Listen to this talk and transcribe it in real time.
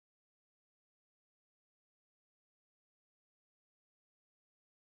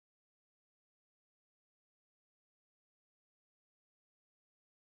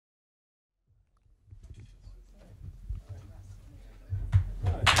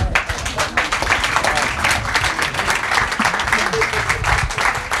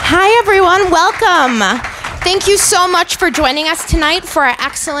Hi, everyone. Welcome. Thank you so much for joining us tonight for our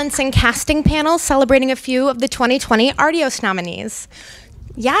Excellence in Casting panel, celebrating a few of the 2020 Artios nominees.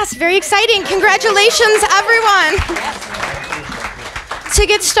 Yes, very exciting. Congratulations, everyone. To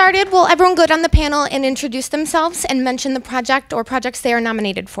get started, will everyone go down the panel and introduce themselves and mention the project or projects they are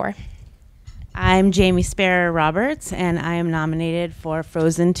nominated for? I'm Jamie Sparrow Roberts, and I am nominated for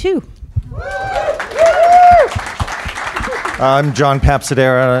Frozen 2. I'm John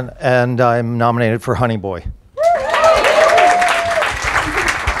Papsidera, and I'm nominated for Honey Boy.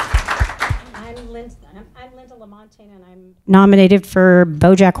 I'm Lindsay Lamontagne, and I'm nominated for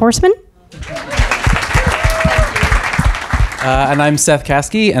Bojack Horseman. And I'm Seth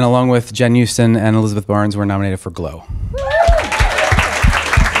Caskey, and along with Jen Houston and Elizabeth Barnes, we're nominated for Glow.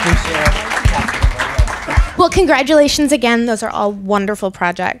 Well, congratulations again. Those are all wonderful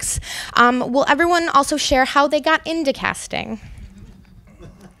projects. Will everyone also share how they got into casting?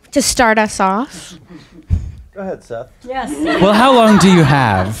 To start us off. Go ahead, Seth. Yes. Well, how long do you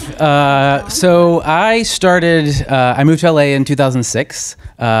have? So I moved to LA in 2006,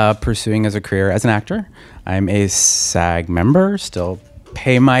 pursuing as a career as an actor. I'm a SAG member, still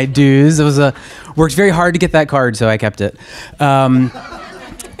pay my dues. Worked very hard to get that card, so I kept it.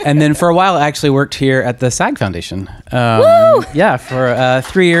 And then for a while, I actually worked here at the SAG Foundation. Yeah, for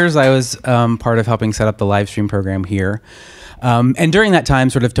 3 years, I was part of helping set up the live stream program here. And during that time,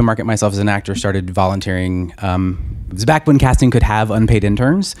 sort of to market myself as an actor, started volunteering. It was back when casting could have unpaid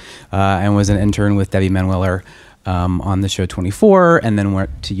interns, and was an intern with Debbie Manueller on the show 24, and then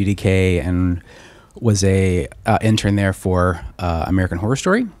went to UDK and was a intern there for American Horror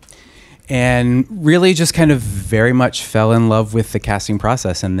Story. And really just kind of very much fell in love with the casting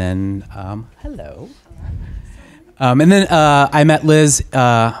process. And then, hello. And then I met Liz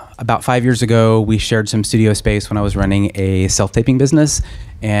about 5 years ago. We shared some studio space when I was running a self-taping business.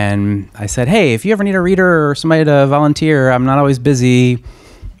 And I said, hey, if you ever need a reader or somebody to volunteer, I'm not always busy.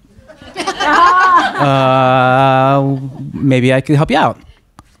 Maybe I could help you out.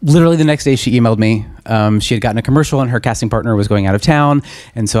 Literally the next day she emailed me. She had gotten a commercial and her casting partner was going out of town.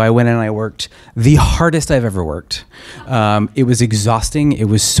 And so I went in and I worked the hardest I've ever worked. It was exhausting. It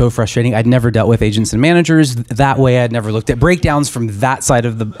was so frustrating. I'd never dealt with agents and managers that way. I'd never looked at breakdowns from that side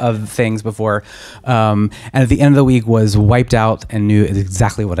of things before. And at the end of the week was wiped out and knew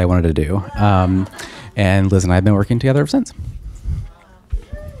exactly what I wanted to do. And Liz and I have been working together ever since.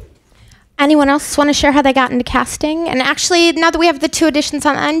 Anyone else want to share how they got into casting? And actually, now that we have the two auditions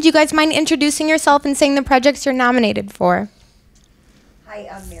on end, do you guys mind introducing yourself and saying the projects you're nominated for? Hi,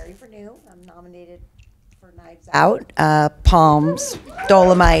 I'm Mary Vernieu. I'm nominated for Knives Out, Palms,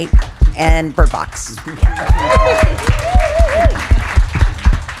 Dolemite, and Bird Box.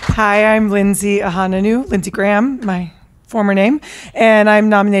 Hi, I'm Lindsay Ahanonu, Lindsay Graham, my former name, and I'm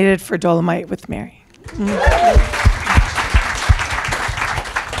nominated for Dolemite with Mary.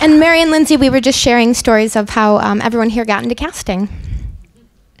 And Mary and Lindsay, we were just sharing stories of how everyone here got into casting.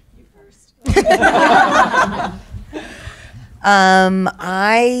 You first.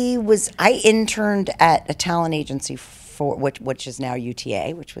 I interned at a talent agency for which is now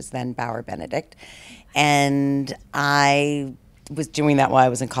UTA, which was then Bauer Benedict, and I was doing that while I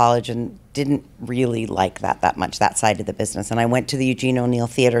was in college and didn't really like that much, that side of the business. And I went to the Eugene O'Neill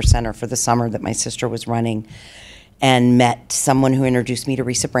Theater Center for the summer that my sister was running, and met someone who introduced me to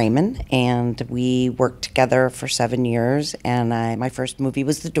Risa Brayman, and we worked together for 7 years. And my first movie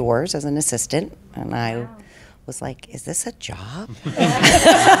was The Doors as an assistant, and I was like, "Is this a job?"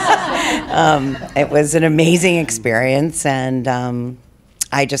 It was an amazing experience, and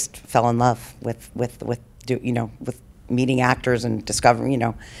I just fell in love with meeting actors and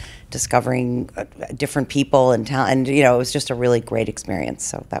discovering different people and talent, and it was just a really great experience.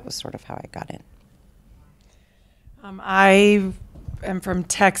 So that was sort of how I got in. I am from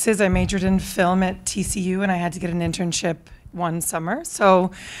Texas. I majored in film at TCU, and I had to get an internship one summer.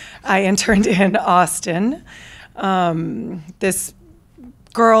 So I interned in Austin. This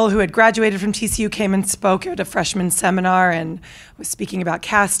girl who had graduated from TCU came and spoke at a freshman seminar and was speaking about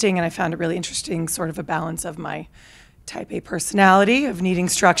casting, and I found it really interesting, sort of a balance of my type A personality of needing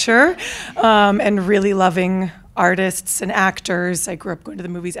structure and really loving artists and actors. I grew up going to the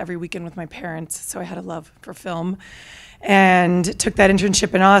movies every weekend with my parents, so I had a love for film. And took that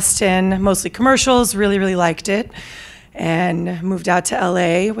internship in Austin, mostly commercials, really liked it. And moved out to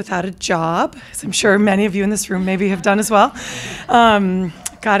LA without a job, as I'm sure many of you in this room maybe have done as well.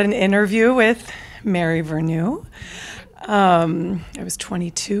 Got an interview with Mary Vernieu. I was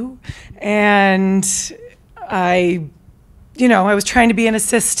 22, and I was trying to be an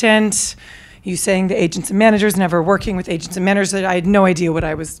assistant, you saying the agents and managers, never working with agents and managers. I had no idea what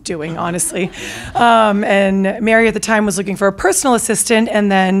I was doing, honestly. And Mary at the time was looking for a personal assistant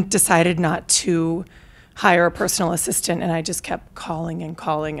and then decided not to hire a personal assistant, and I just kept calling and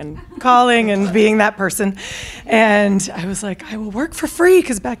being that person. And I was like, I will work for free,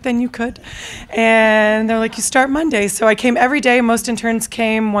 because back then you could. And they're like, you start Monday. So I came every day. Most interns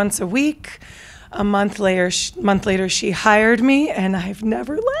came once a week. A month later, she hired me, and I've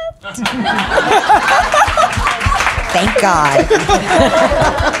never left. Thank God.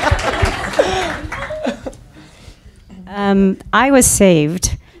 I was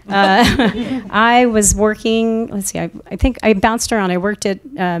saved. I was working, let's see, I think I bounced around. I worked at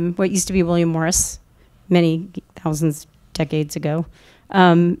what used to be William Morris many thousands, decades ago.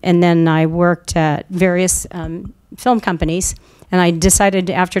 And then I worked at various film companies. And I decided,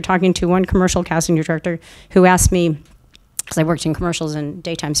 after talking to one commercial casting director who asked me, because I worked in commercials and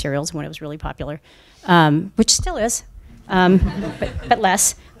daytime serials when it was really popular, which still is, but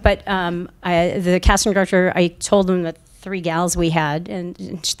less. But the casting director, I told him that 3 gals we had,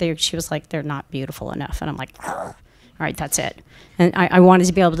 and she was like, they're not beautiful enough. And I'm like, all right, that's it. And I wanted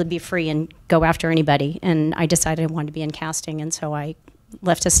to be able to be free and go after anybody. And I decided I wanted to be in casting. And so I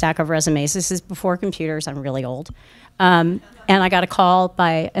left a stack of resumes. This is before computers. I'm really old. And I got a call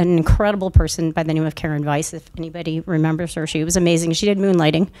by an incredible person by the name of Karen Weiss, if anybody remembers her. She was amazing. She did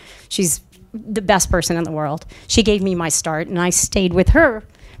Moonlighting. She's the best person in the world. She gave me my start, and I stayed with her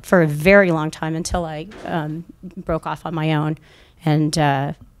for a very long time until I broke off on my own. And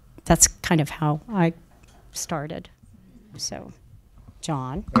that's kind of how I started. So,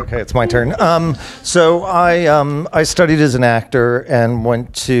 John. Okay, it's my turn. So I studied as an actor and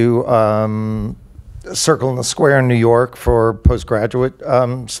went to Circle in the Square in New York for postgraduate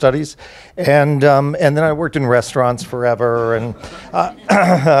studies, and then I worked in restaurants forever, and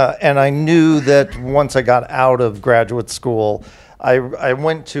and I knew that once I got out of graduate school, I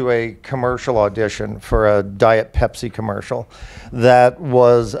went to a commercial audition for a Diet Pepsi commercial that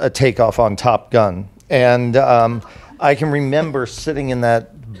was a takeoff on Top Gun, and I can remember sitting in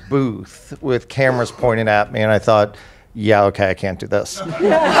that booth with cameras pointing at me, and I thought, yeah, okay, I can't do this.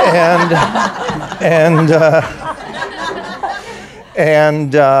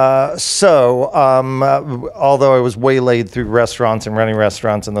 So although I was waylaid through restaurants and running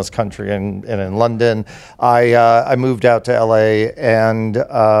restaurants in this country and in London, I moved out to LA and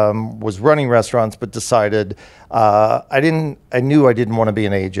was running restaurants, but decided I knew I didn't want to be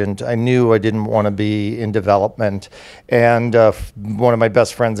an agent. I knew I didn't want to be in development. And one of my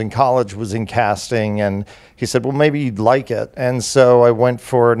best friends in college was in casting, and he said, well, maybe you'd like it. And so I went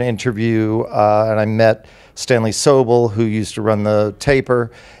for an interview, and I met Stanley Sobel, who used to run the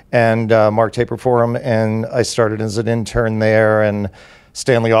Taper, and Mark Taper Forum, and I started as an intern there, and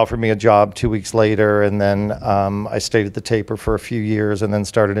Stanley offered me a job 2 weeks later, and then I stayed at the Taper for a few years, and then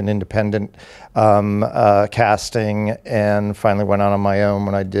started an independent casting, and finally went out on my own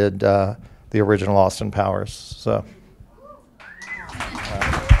when I did the original Austin Powers. So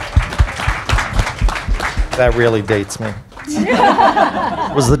that really dates me.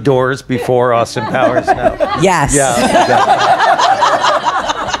 Was The Doors before Austin Powers? No. Yes. Yeah.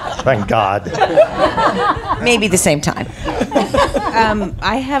 Thank God. Maybe the same time.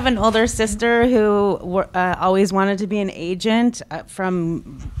 I have an older sister who always wanted to be an agent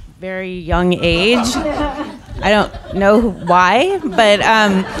from very young age. I don't know why,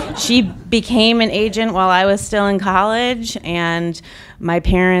 but she became an agent while I was still in college, and my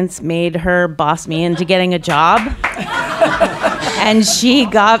parents made her boss me into getting a job. And she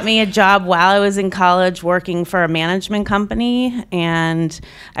got me a job while I was in college working for a management company, and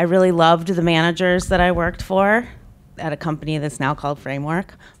I really loved the managers that I worked for at a company that's now called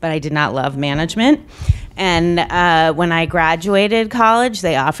Framework, but I did not love management. And when I graduated college,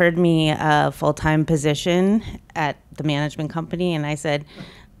 they offered me a full-time position at the management company, and I said,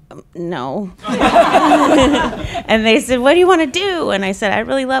 no. And they said, what do you want to do? And I said, I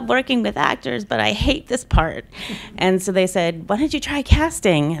really love working with actors, but I hate this part. And so they said, why don't you try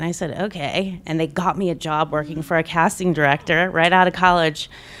casting? And I said, okay. And they got me a job working for a casting director right out of college.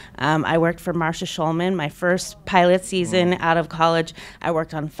 I worked for Marcia Schulman. My first pilot season out of college, I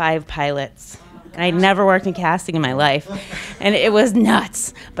worked on 5 pilots. I'd never worked in casting in my life, and it was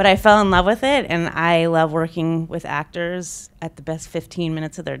nuts. But I fell in love with it, and I love working with actors at the best 15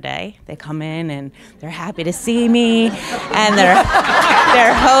 minutes of their day. They come in, and they're happy to see me, and they're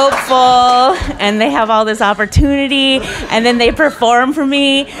hopeful, and they have all this opportunity, and then they perform for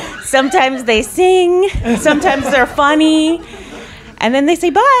me. Sometimes they sing, sometimes they're funny, and then they say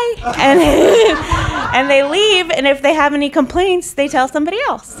bye. And they leave, and if they have any complaints, they tell somebody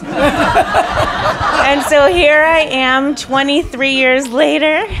else. And so here I am 23 years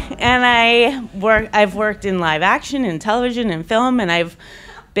later, and I've worked in live action and television and film, and I've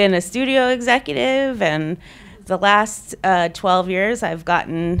been a studio executive, and the last 12 years I've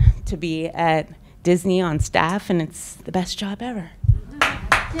gotten to be at Disney on staff, and it's the best job ever.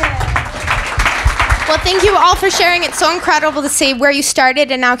 Well, thank you all for sharing. It's so incredible to see where you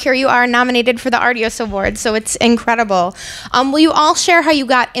started, and now here you are nominated for the Artios Award, so it's incredible. Will you all share how you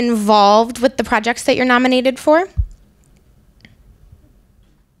got involved with the projects that you're nominated for?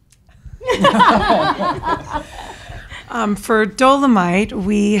 For Dolemite,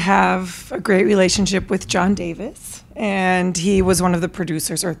 we have a great relationship with John Davis, and he was one of the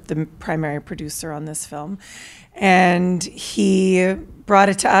producers, or the primary producer on this film. And he brought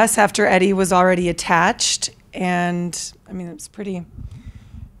it to us after Eddie was already attached. And I mean, it's pretty,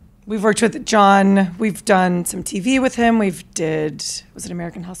 we've worked with John, we've done some TV with him. Was it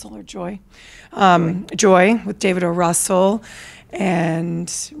American Hustle or Joy? Joy with David O. Russell.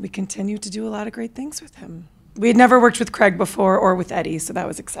 And we continue to do a lot of great things with him. We had never worked with Craig before or with Eddie, so that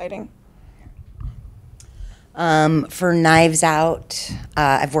was exciting. For Knives Out,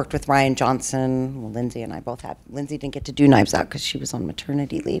 I've worked with Ryan Johnson. Well, Lindsay and I both have. Lindsay didn't get to do Knives Out because she was on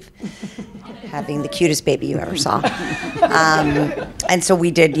maternity leave, having the cutest baby you ever saw. And so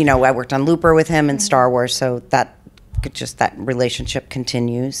we did, I worked on Looper with him and Star Wars, so that relationship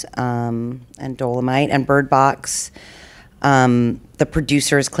continues. And Dolemite and Bird Box. The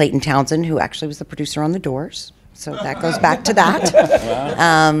producer is Clayton Townsend, who actually was the producer on The Doors. So that goes back to that.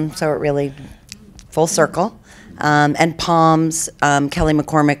 Wow. So it really, full circle. And Palms, Kelly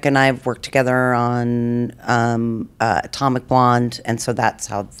McCormick and I have worked together on Atomic Blonde, and so that's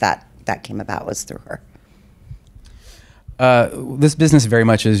how that came about, was through her. This business very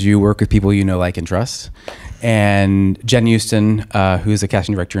much is you work with people you know, like, and trust. And Jen Houston, who's a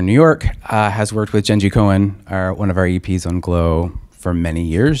casting director in New York, has worked with Genji Cohen, one of our EPs on Glow, for many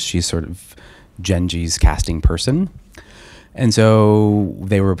years. She's sort of Genji's casting person. And so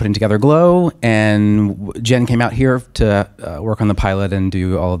they were putting together Glow, and Jen came out here to work on the pilot and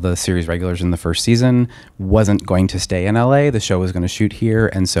do all of the series regulars in the first season. Wasn't going to stay in LA. The show was going to shoot here.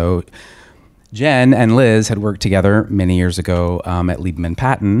 And so Jen and Liz had worked together many years ago at Liebman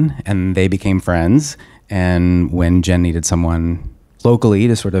Patton, and they became friends. And when Jen needed someone locally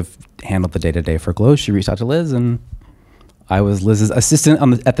to sort of handle the day-to-day for Glow, she reached out to Liz, and I was Liz's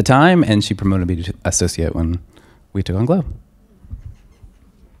assistant at the time, and she promoted me to associate when we took on Glow.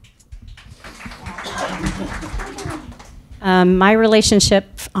 My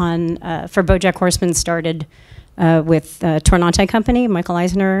relationship for Bojack Horseman started with Tornante Company, Michael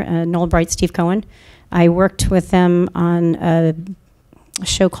Eisner, Noel Bright, Steve Cohen. I worked with them on a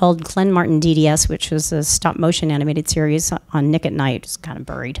show called Glenn Martin DDS, which was a stop-motion animated series on Nick at Night. It's kind of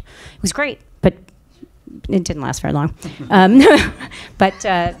buried. It was great, but it didn't last very long. But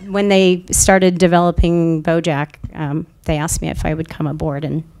when they started developing Bojack, they asked me if I would come aboard,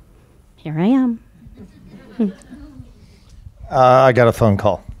 and here I am. I got a phone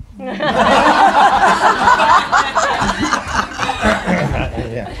call.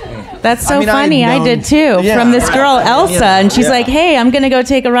 That's so funny. I did too. Yeah. From this girl, Elsa, and she's like, hey, I'm going to go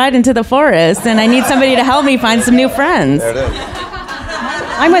take a ride into the forest, and I need somebody to help me find some new friends. There it is.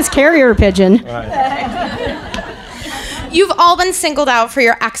 I was carrier pigeon. Right. You've all been singled out for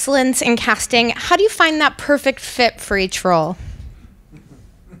your excellence in casting. How do you find that perfect fit for each role?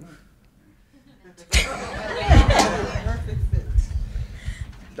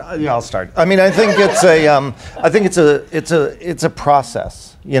 Yeah, I'll start. I mean, I think it's a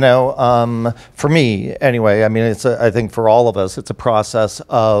process. For me anyway. I mean, I think for all of us, it's a process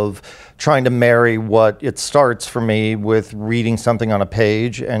of trying to marry what it starts for me with reading something on a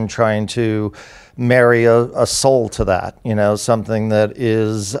page and trying to marry a soul to that. Something that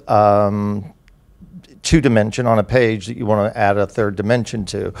is two-dimension on a page that you want to add a third dimension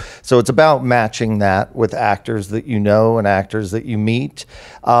to. So it's about matching that with actors that you know and actors that you meet.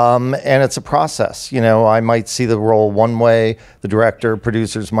 And it's a process. I might see the role one way, the director,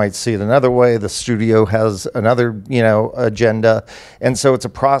 producers might see it another way, the studio has another, agenda. And so it's a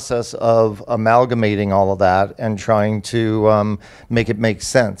process of amalgamating all of that and trying to make it make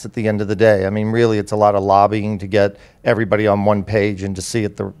sense at the end of the day. I mean, really, it's a lot of lobbying to get everybody on one page and to see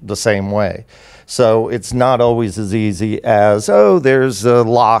it the same way. So it's not always as easy as, oh, there's a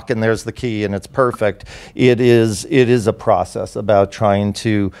lock and there's the key and it's perfect. It is a process about trying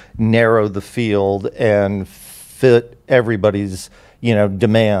to narrow the field and fit everybody's,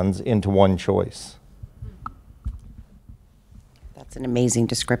 demands into one choice. It's an amazing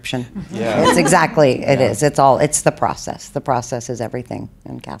description. Yeah. It's exactly, it is. It's the process. The process is everything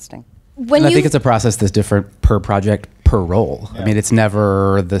in casting. And I think it's a process that's different per project, per role. I mean, it's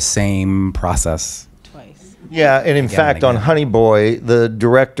never the same process. Yeah, and in fact, on Honey Boy, the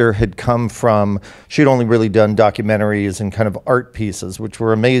director had come from, she'd only really done documentaries and kind of art pieces, which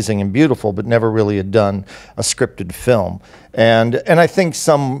were amazing and beautiful, but never really had done a scripted film. And I think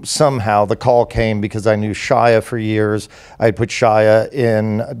somehow the call came because I knew Shia for years. I had put Shia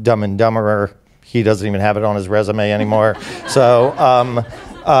in Dumb and Dumberer. He doesn't even have it on his resume anymore. So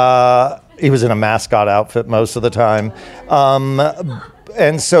he was in a mascot outfit most of the time.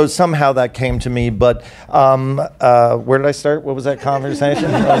 And so somehow that came to me, but where did I start? What was that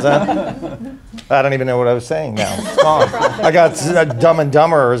conversation? What was that? I don't even know what I was saying now. It's gone. I got Dumb and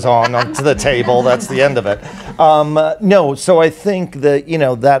Dumberers on to the table. That's the end of it. No, so I think that,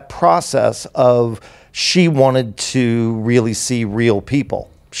 that process of she wanted to really see real people.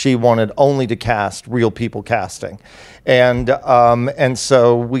 She wanted only to cast real people casting. And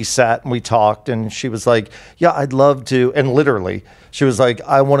so we sat and we talked, and she was like, yeah, I'd love to. And literally, she was like,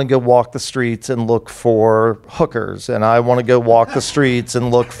 I want to go walk the streets and look for hookers. And I want to go walk the streets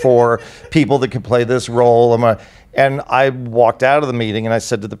and look for people that could play this role. And I walked out of the meeting and I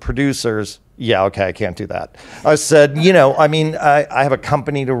said to the producers, yeah, okay, I can't do that. I said, I have a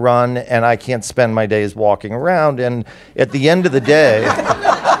company to run and I can't spend my days walking around. And at the end of the day,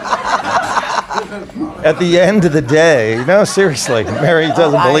 no, seriously, Mary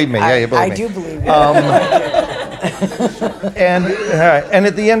doesn't believe me. Yeah, you believe me. I do believe you. And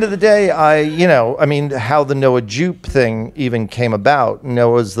at the end of the day, how the Noah Jupe thing even came about.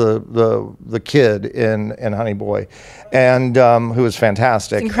 Noah's the kid in Honey Boy, and who was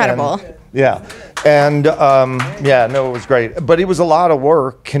fantastic. It's incredible. Noah was great. But it was a lot of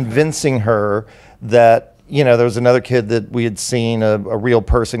work convincing her that, there was another kid that we had seen, a real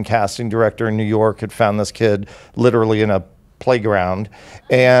person casting director in New York had found this kid literally in a playground,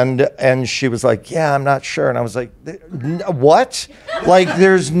 and she was like, yeah, I'm not sure. And I was like, what? Like,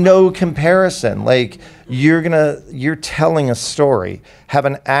 there's no comparison. Like, you're telling a story. Have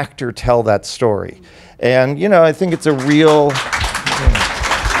an actor tell that story. And, I think it's a real,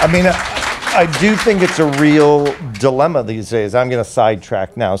 I do think it's a real dilemma these days. I'm going to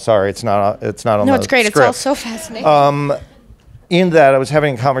sidetrack now. Sorry, it's not on the script. No, it's great. It's all so fascinating. In that, I was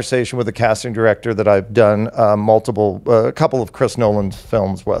having a conversation with a casting director that I've done a couple of Chris Nolan's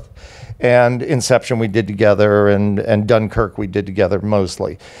films with. And Inception we did together, and Dunkirk we did together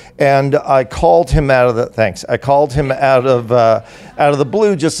mostly. And I called him out of the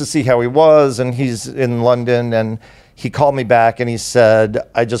blue just to see how he was, and he's in London, and he called me back and he said,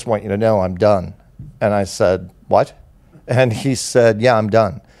 I just want you to know I'm done. And I said, what? And he said, yeah, I'm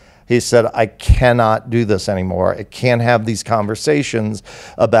done. He said, I cannot do this anymore. I can't have these conversations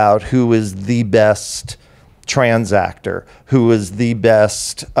about who is the best trans actor, who is the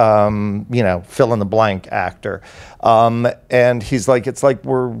best, fill in the blank actor. And he's like, it's like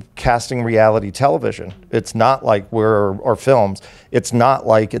we're casting reality television. It's not like or films. It's not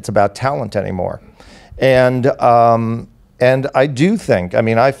like it's about talent anymore. And I do think,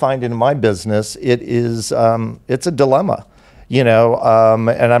 I find in my business, it's a dilemma. And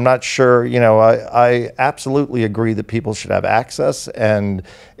I'm not sure, I absolutely agree that people should have access and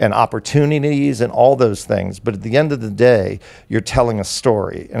opportunities and all those things. But at the end of the day, you're telling a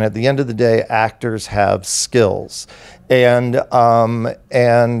story. And at the end of the day, actors have skills. And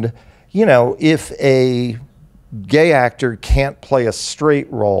if a gay actor can't play a straight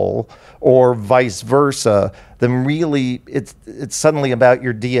role or vice versa, then really it's suddenly about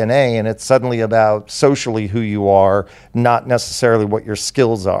your DNA, and it's suddenly about socially who you are, not necessarily what your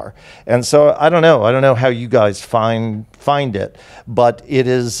skills are. And so I don't know how you guys find it, but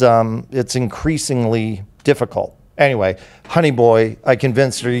it's increasingly difficult. Anyway, Honey Boy, I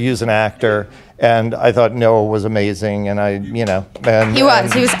convinced her to use an actor, and I thought Noah was amazing, and he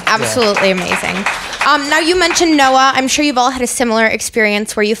was absolutely amazing. Now, you mentioned Noah. I'm sure you've all had a similar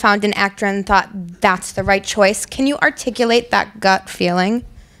experience where you found an actor and thought that's the right choice. Can you articulate that gut feeling?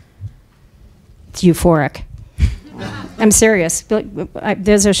 It's euphoric. I'm serious.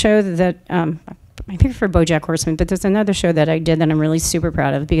 There's a show that, I think for Bojack Horseman, but there's another show that I did that I'm really super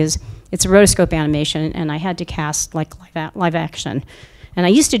proud of because it's a rotoscope animation, and I had to cast like live action. And I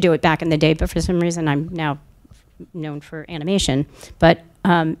used to do it back in the day, but for some reason I'm now known for animation. But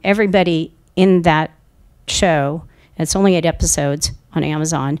everybody in that show, it's only 8 episodes on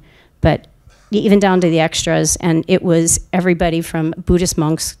Amazon, but even down to the extras, and it was everybody from Buddhist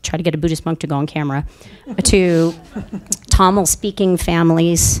monks, try to get a Buddhist monk to go on camera, to Tamil-speaking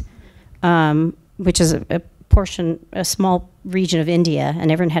families, which is a a small region of India,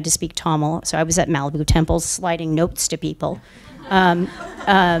 and everyone had to speak Tamil. So I was at Malibu temples sliding notes to people in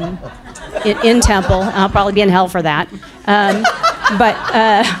temple. I'll probably be in hell for that.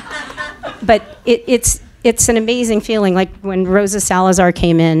 But it's an amazing feeling. Like when Rosa Salazar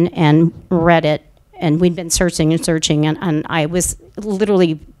came in and read it, and we'd been searching and searching, and I was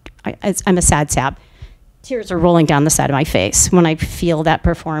literally, I'm a sad sap. Tears are rolling down the side of my face when I feel that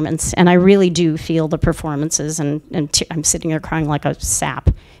performance, and I really do feel the performances, and I'm sitting there crying like a sap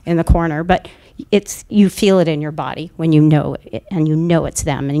in the corner. But you feel it in your body when you know it, and you know it's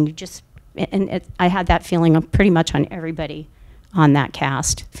them, and you just I had that feeling of pretty much on everybody on that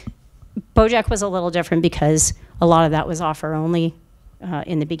cast. Bojack was a little different because a lot of that was offer only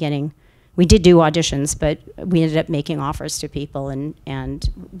in the beginning. We did do auditions, but we ended up making offers to people, and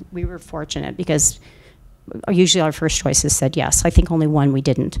we were fortunate because usually our first choices said yes. I think only one we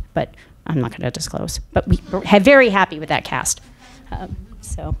didn't, but I'm not going to disclose. But we were very happy with that cast.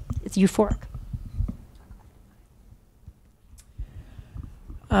 So it's euphoric.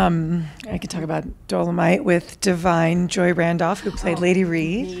 I could talk about Dolemite with Divine Joy Randolph, who played Lady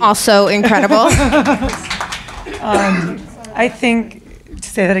Reed. Also incredible. I think,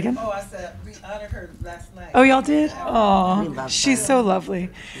 say that again. Oh, I said we honored her last night. Oh, y'all did? Oh, she's so lovely.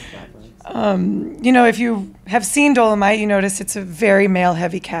 You know, if you have seen Dolemite, you notice it's a very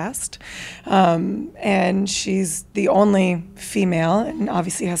male-heavy cast. And she's the only female, and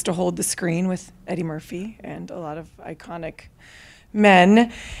obviously has to hold the screen with Eddie Murphy and a lot of iconic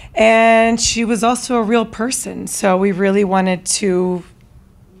men. And she was also a real person, so we really wanted to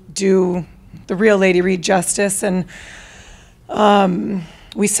do the real Lady Reed justice. And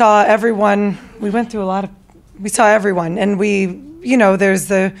we saw everyone. We went through we saw everyone, and you know, there's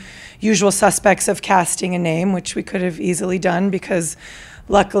the usual suspects of casting a name, which we could have easily done because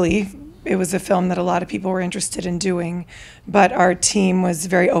luckily it was a film that a lot of people were interested in doing, but our team was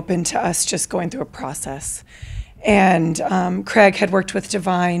very open to us just going through a process. And Craig had worked with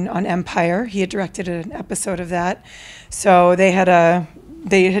Divine on Empire. He had directed an episode of that. So they had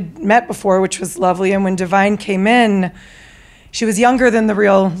met before, which was lovely. And when Divine came in, she was younger than the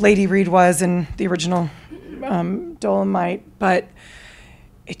real Lady Reed was in the original Dolemite, but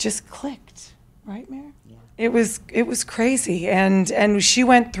it just clicked, right, Mary? Yeah. It was crazy, and she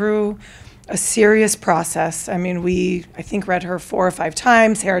went through a serious process. I mean, I think read her 4 or 5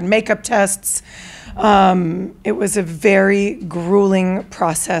 times, hair and makeup tests. It was a very grueling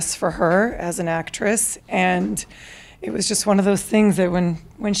process for her as an actress, and it was just one of those things that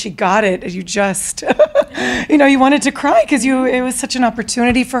when she got it, you just, you know, you wanted to cry because it was such an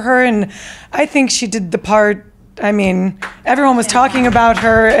opportunity for her, and I think she did the part. I mean, everyone was talking about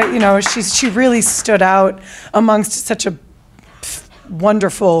her. You know, she really stood out amongst such a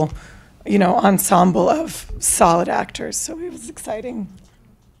wonderful, you know, ensemble of solid actors. So it was exciting.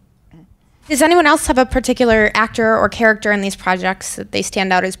 Does anyone else have a particular actor or character in these projects that they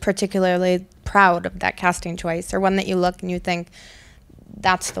stand out as particularly proud of that casting choice, or one that you look and you think,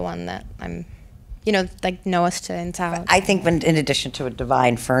 that's the one that I'm, you know, like know us to and out? I think in addition to a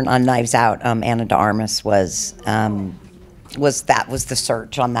Divine Fern on Knives Out, Anna de Armas was the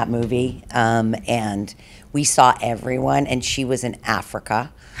search on that movie, and we saw everyone, and she was in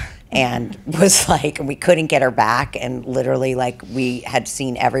Africa, and was like, we couldn't get her back, and literally like we had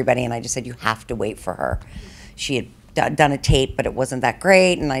seen everybody, and I just said, you have to wait for her. She had done a tape, but it wasn't that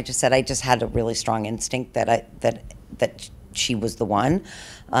great, and I just said, I just had a really strong instinct that she was the one.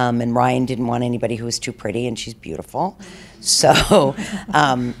 And Ryan didn't want anybody who was too pretty, and she's beautiful. So,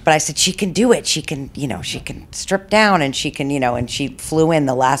 but I said, she can do it. She can, you know, she can strip down, and she can, you know, and she flew in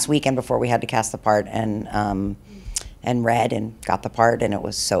the last weekend before we had to cast the part, and read and got the part, and it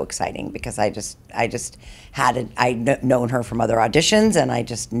was so exciting because I'd known her from other auditions, and I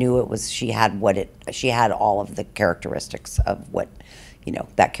just knew she had all of the characteristics of what, you know,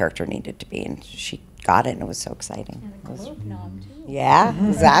 that character needed to be, and she got it, and it was so exciting. And the Globe nom, too. Yeah,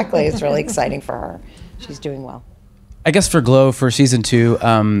 exactly. It's really exciting for her. She's doing well. I guess for Glow, for season 2,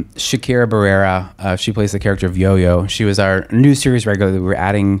 Shakira Barrera, she plays the character of Yo-Yo. She was our new series regular that we were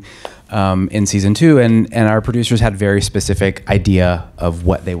adding in season 2, and our producers had very specific idea of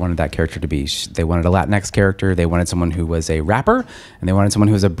what they wanted that character to be. They wanted a Latinx character, they wanted someone who was a rapper, and they wanted someone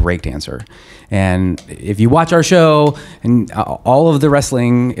who was a breakdancer. And if you watch our show, and all of the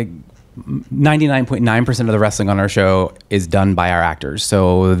wrestling, 99.9% of the wrestling on our show is done by our actors.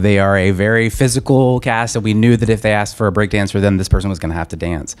 So they are a very physical cast, and we knew that if they asked for a breakdancer, then this person was going to have to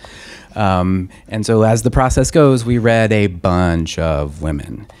dance. And so as the process goes, we read a bunch of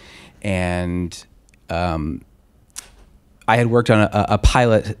women. And I had worked on a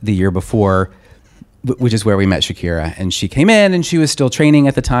pilot the year before which is where we met Shakira. And she came in, and she was still training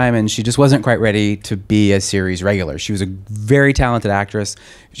at the time, and she just wasn't quite ready to be a series regular. She was a very talented actress.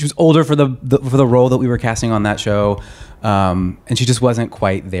 She was older for the role that we were casting on that show, and she just wasn't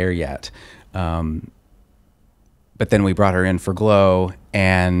quite there yet. But then we brought her in for Glow,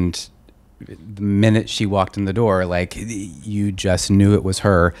 and the minute she walked in the door, like, you just knew it was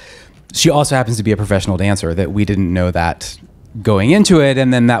her. She also happens to be a professional dancer, that we didn't know that going into it,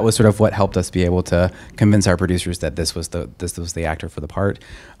 and then that was sort of what helped us be able to convince our producers that this was the actor for the part.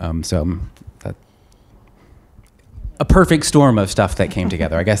 That a perfect storm of stuff that came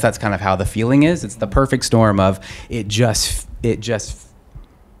together. I guess that's kind of how the feeling is. It's the perfect storm of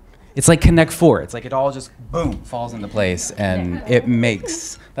it's like Connect Four. It's like it all just boom falls into place, and it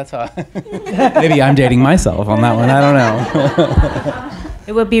makes. That's how. Maybe I'm dating myself on that one. I don't know.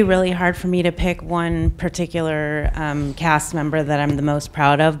 It would be really hard for me to pick one particular cast member that I'm the most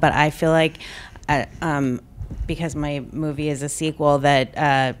proud of, but I feel like, because my movie is a sequel,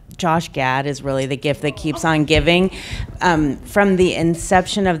 that Josh Gad is really the gift that keeps on giving. From the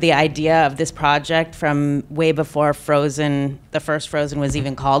inception of the idea of this project, from way before Frozen, the first Frozen was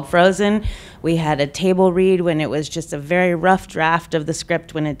even called Frozen, we had a table read when it was just a very rough draft of the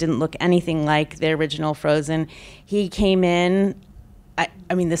script, when it didn't look anything like the original Frozen. He came in.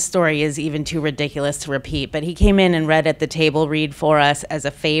 I mean, this story is even too ridiculous to repeat, but he came in and read at the table read for us as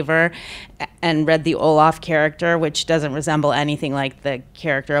a favor, and read the Olaf character, which doesn't resemble anything like the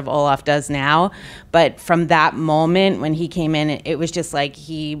character of Olaf does now. But from that moment when he came in, it was just like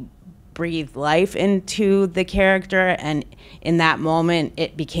he breathed life into the character, and in that moment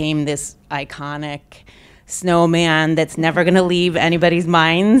it became this iconic snowman that's never going to leave anybody's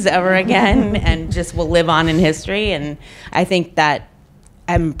minds ever again and just will live on in history. And I think that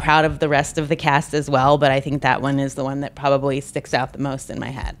I'm proud of the rest of the cast as well, but I think that one is the one that probably sticks out the most in my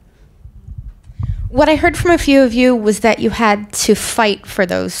head. What I heard from a few of you was that you had to fight for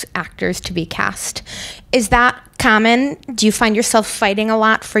those actors to be cast. Is that common? Do you find yourself fighting a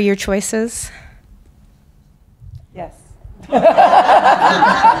lot for your choices? Yes. Go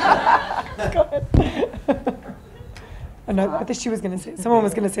ahead. I think she was going to say, someone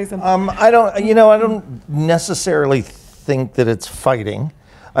was going to say something. I don't necessarily think that it's fighting.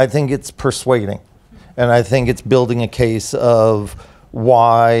 I think it's persuading. And I think it's building a case of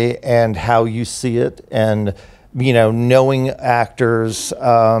why and how you see it, and, knowing actors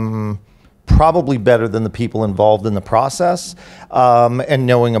probably better than the people involved in the process, and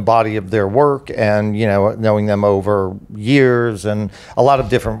knowing a body of their work, and, knowing them over years and a lot of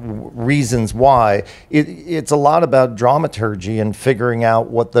different reasons why. It's a lot about dramaturgy and figuring out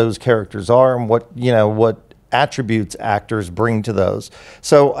what those characters are and what attributes actors bring to those.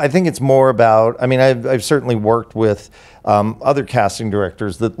 So I think it's more about, I've certainly worked with other casting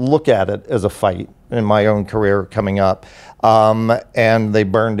directors that look at it as a fight in my own career coming up, and they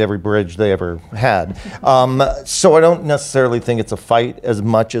burned every bridge they ever had. So I don't necessarily think it's a fight as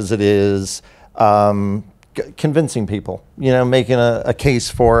much as it is convincing people, making a case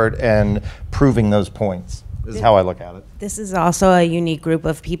for it and proving those points is how I look at it. This is also a unique group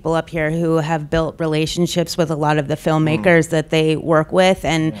of people up here who have built relationships with a lot of the filmmakers that they work with,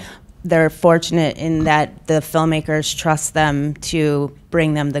 and they're fortunate in that the filmmakers trust them to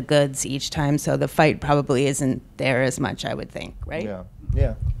bring them the goods each time, so the fight probably isn't there as much, I would think, right?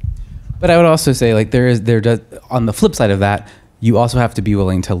 Yeah. But I would also say, like, on the flip side of that, you also have to be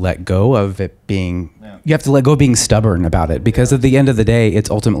willing to let go of it being, you have to let go of being stubborn about it, because at the end of the day,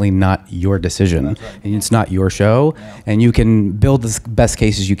 it's ultimately not your decision, right, and it's not your show, and you can build the best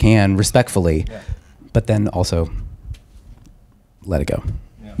cases you can respectfully, but then also let it go.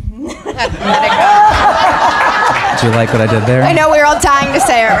 Let it go. Do you like what I did there? I know, we were all dying to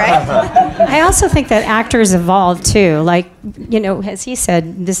say it, right? I also think that actors evolve too. Like, as he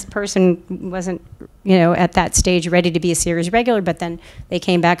said, this person wasn't, at that stage ready to be a series regular, but then they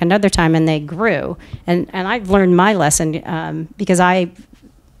came back another time and they grew. And I've learned my lesson because I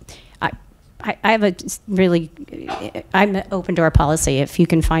have a really, I'm an open door policy. If you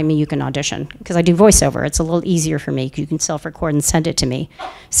can find me, you can audition, because I do voiceover. It's a little easier for me. You can self-record and send it to me.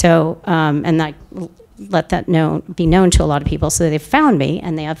 So, and I let that be known to a lot of people, so they've found me,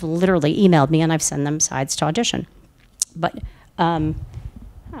 and they have literally emailed me, and I've sent them sides to audition. But I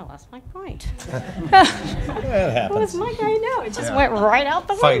lost my point. What was my point? No, it just went right out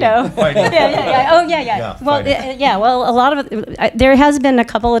the window. Fighting. Yeah. Oh, yeah. Well, well, a lot of it, there has been a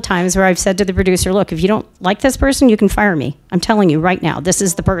couple of times where I've said to the producer, look, if you don't like this person, you can fire me. I'm telling you right now, this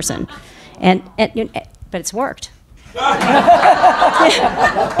is the person. But it's worked.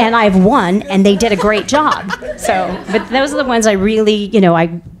 And I've won, and they did a great job. So, but those are the ones I really,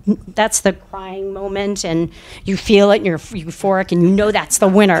 that's the crying moment, and you feel it, and you're euphoric, and you know that's the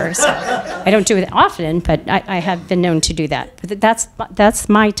winner. So I don't do it often, but I have been known to do that. But that's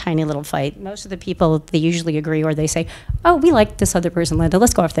my tiny little fight. Most of the people, they usually agree, or they say, oh, we like this other person, Linda,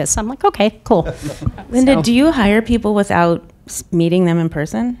 let's go with this. I'm like, okay, cool. Linda, do you hire people without meeting them in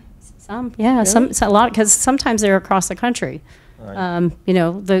person? Some, yeah, really? A lot, because sometimes they're across the country. Right.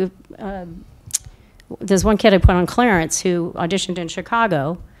 There's one kid I put on Clarence who auditioned in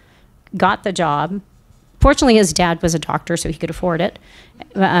Chicago, got the job. Fortunately, his dad was a doctor, so he could afford it.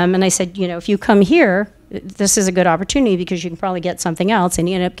 And I said, if you come here, this is a good opportunity because you can probably get something else. And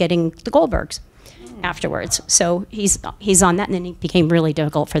he ended up getting the Goldbergs afterwards. So he's on that, and then he became really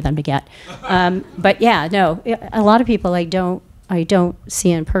difficult for them to get. But yeah, no, a lot of people I don't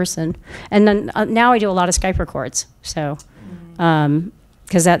see in person. And then now I do a lot of Skype records. So,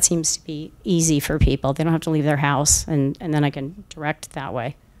 because that seems to be easy for people. They don't have to leave their house, and then I can direct that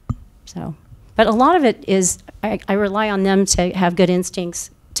way. So, but a lot of it is, I rely on them to have good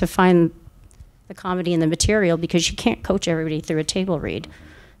instincts to find the comedy in the material, because you can't coach everybody through a table read.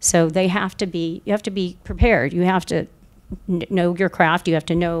 So you have to be prepared. You have to know your craft. You have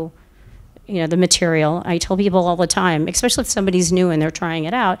to know the material. I tell people all the time, especially if somebody's new and they're trying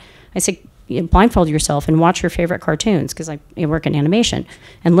it out, I say, blindfold yourself and watch your favorite cartoons, because I work in animation,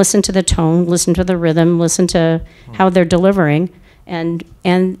 and listen to the tone, listen to the rhythm, listen to how they're delivering, and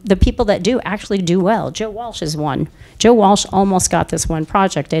the people that do actually do well. Joe Walsh is one. Joe Walsh almost got this one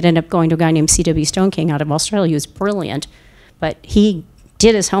project. It ended up going to a guy named C.W. Stone King out of Australia, who was brilliant, but he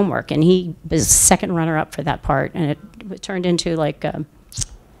did his homework, and he was second runner-up for that part, and it turned into like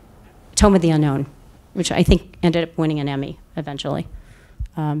Tome of the Unknown, which I think ended up winning an Emmy eventually.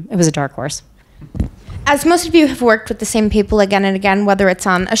 It was a dark horse. As most of you have worked with the same people again and again, whether it's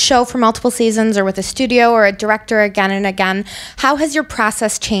on a show for multiple seasons or with a studio or a director again and again, how has your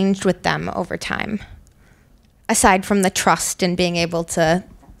process changed with them over time? Aside from the trust and being able to,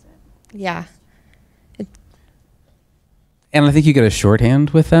 yeah. And I think you get a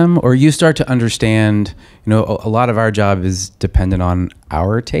shorthand with them, or you start to understand, a lot of our job is dependent on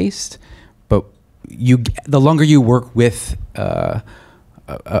our taste, but the longer you work with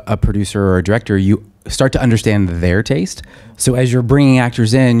a producer or a director, you start to understand their taste. So as you're bringing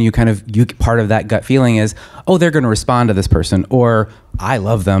actors in, part of that gut feeling is, oh, they're going to respond to this person, or I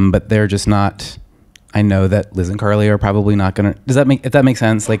love them, but they're just not. I know that Liz and Carly are probably not going to. If that makes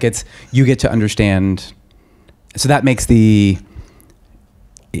sense? Like you get to understand. So that makes it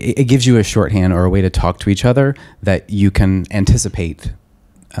gives you a shorthand or a way to talk to each other that you can anticipate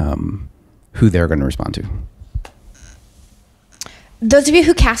who they're going to respond to. Those of you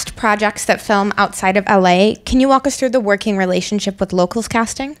who cast projects that film outside of LA, can you walk us through the working relationship with locals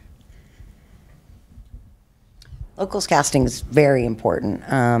casting? Locals casting is very important,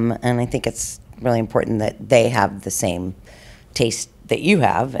 and I think it's really important that they have the same taste that you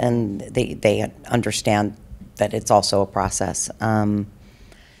have, and they understand that it's also a process.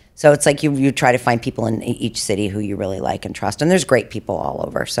 So it's like you try to find people in each city who you really like and trust, and there's great people all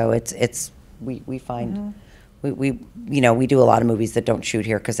over. So we find we do a lot of movies that don't shoot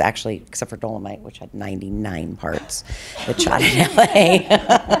here, because actually, except for Dolemite, which had 99 parts, it shot in LA.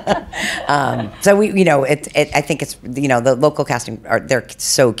 So I think it's the local casting they're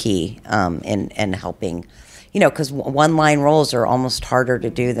so key in helping, because one line roles are almost harder to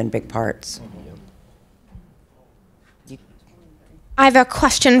do than big parts. I have a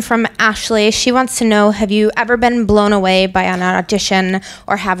question from Ashley. She wants to know, have you ever been blown away by an audition,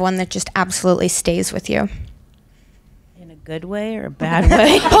 or have one that just absolutely stays with you? In a good way or a bad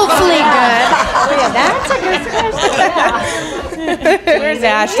way? Hopefully good. Oh, yeah, that's a good question. Where's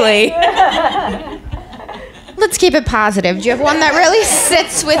Ashley? Let's keep it positive. Do you have one that really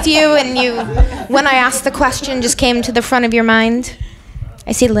sits with you and when I asked the question, just came to the front of your mind?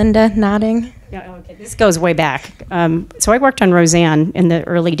 I see Linda nodding. Yeah, okay. This goes way back. So I worked on Roseanne in the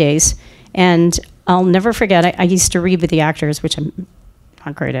early days, and I'll never forget, I used to read with the actors, which I'm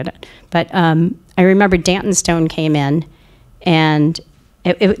not great at it, but I remember Danton Stone came in, and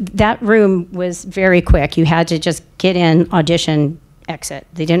that room was very quick. You had to just get in, audition, exit.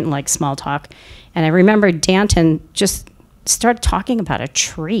 They didn't like small talk. And I remember Danton just started talking about a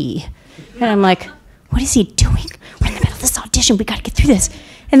tree. And I'm like, what is he doing? We're in the middle of this audition. We got to get through this.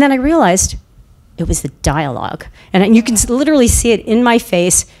 And then I realized it was the dialogue. And you can literally see it in my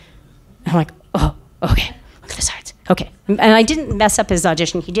face. I'm like, oh, okay. Look at the sides. Okay. And I didn't mess up his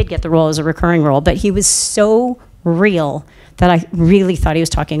audition. He did get the role as a recurring role, but he was so real that I really thought he was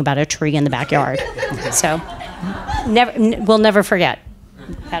talking about a tree in the backyard. So We'll never forget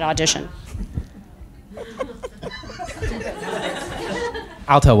that audition.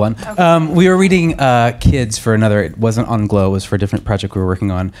 I'll tell one. We were reading Kids for another, it wasn't on Glow, it was for a different project we were working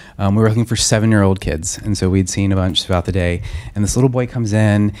on. We were looking for 7-year-old kids, and so we'd seen a bunch throughout the day. And this little boy comes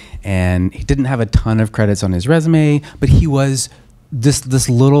in, and he didn't have a ton of credits on his resume, but he was this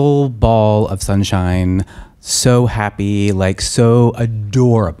little ball of sunshine, so happy, like so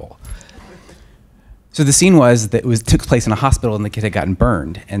adorable. So the scene was that took place in a hospital, and the kid had gotten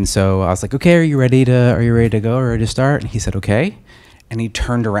burned. And so I was like, okay, are you ready to go, or ready to start? And he said, okay. And he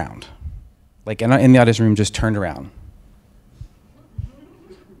turned around, like in the audition room, just turned around.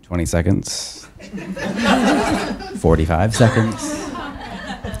 20 seconds, 45 seconds.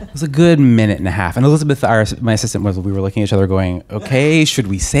 It was a good minute and a half. And Elizabeth, my assistant, we were looking at each other going, okay, should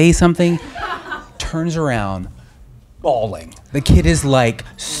we say something? Turns around, bawling. The kid is like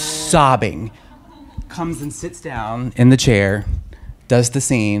sobbing. Comes and sits down in the chair, does the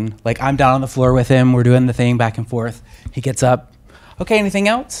scene. Like, I'm down on the floor with him. We're doing the thing back and forth. He gets up. Okay, anything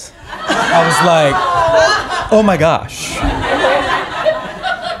else? I was like, oh my gosh.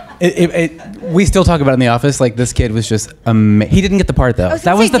 We still talk about it in the office. Like, this kid was just amazing. He didn't get the part, though.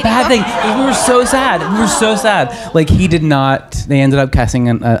 That was the bad thing. We were so sad. We were so sad. Like, he did not. They ended up casting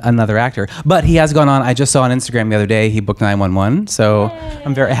another actor. But he has gone on. I just saw on Instagram the other day, he booked 911. So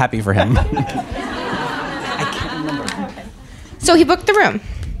I'm very happy for him. I can't remember. So he booked the room?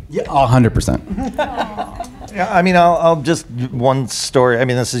 Yeah, 100%. Yeah, I mean, I'll just one story. I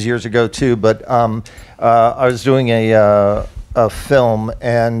mean, this is years ago too, but I was doing a film,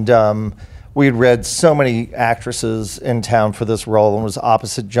 and we had read so many actresses in town for this role, and was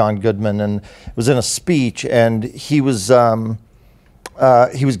opposite John Goodman, and it was in a speech, and he was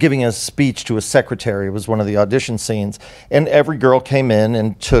giving a speech to a secretary. It was one of the audition scenes, and every girl came in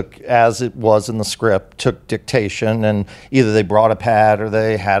and took, as it was in the script, took dictation, and either they brought a pad, or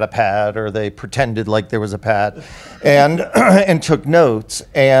they had a pad, or they pretended like there was a pad, and and took notes.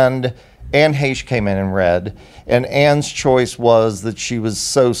 And Anne Heche came in and read, and Anne's choice was that she was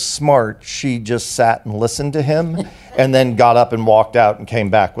so smart, she just sat and listened to him, and then got up and walked out and came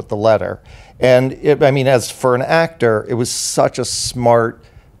back with the letter. And I mean, as for an actor, it was such a smart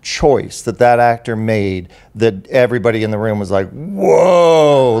choice that actor made, that everybody in the room was like,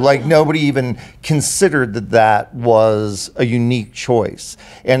 whoa, like nobody even considered that was a unique choice.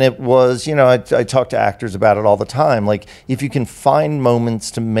 And it was, you know, I talk to actors about it all the time. Like, if you can find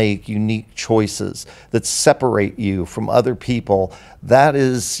moments to make unique choices that separate you from other people, that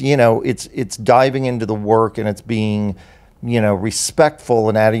is, you know, it's diving into the work, and it's being, you know, respectful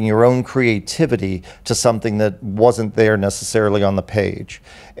and adding your own creativity to something that wasn't there necessarily on the page.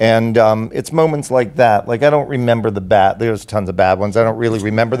 And it's moments like that. Like, I don't remember there's tons of bad ones. I don't really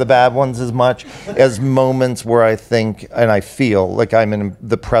remember the bad ones as much as moments where I think and I feel like I'm in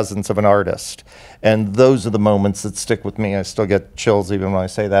the presence of an artist. And those are the moments that stick with me. I still get chills even when I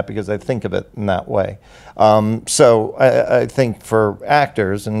say that, because I think of it in that way. So I think for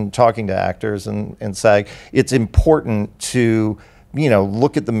actors, and talking to actors and SAG, it's important to, you know,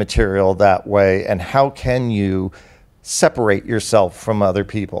 look at the material that way, and how can you separate yourself from other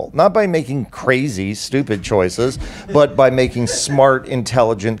people? Not by making crazy, stupid choices, but by making smart,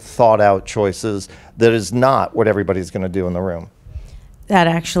 intelligent, thought-out choices that is not what everybody's going to do in the room. That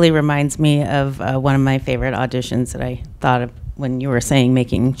actually reminds me of one of my favorite auditions that I thought of when you were saying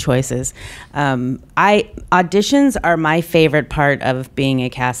making choices. Auditions are my favorite part of being a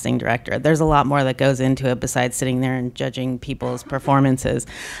casting director. There's a lot more that goes into it besides sitting there and judging people's performances.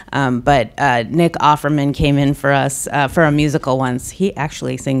 But Nick Offerman came in for us for a musical once. He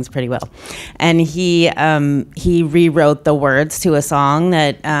actually sings pretty well. And he rewrote the words to a song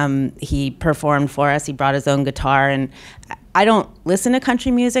that he performed for us. He brought his own guitar, and I don't listen to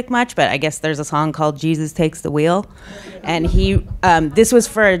country music much, but I guess there's a song called Jesus Takes the Wheel. And this was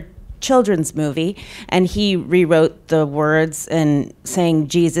for a children's movie, and he rewrote the words and sang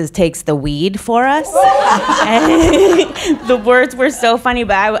Jesus takes the weed for us. And the words were so funny,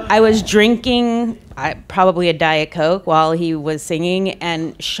 but I was drinking probably a Diet Coke while he was singing,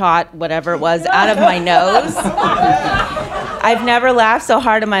 and shot whatever it was out of my nose. I've never laughed so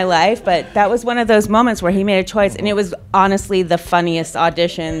hard in my life, but that was one of those moments where he made a choice, and it was honestly the funniest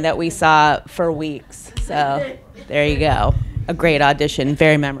audition that we saw for weeks. So there you go. A great audition,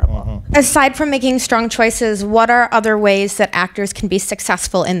 very memorable. Aside from making strong choices, what are other ways that actors can be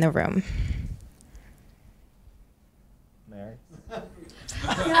successful in the room? Mary?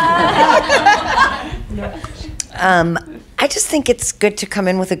 I just think it's good to come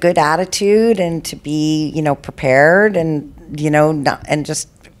in with a good attitude, and to be, you know, prepared, and, you know, and just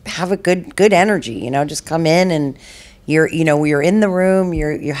have a good energy, you know, just come in and you're in the room,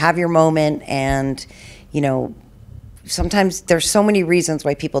 you have your moment, and, you know, sometimes there's so many reasons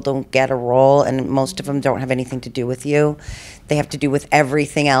why people don't get a role, and most of them don't have anything to do with you. They have to do with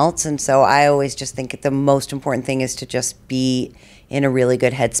everything else. And so I always just think the most important thing is to just be in a really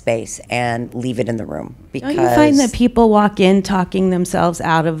good headspace and leave it in the room. Because don't you find that people walk in talking themselves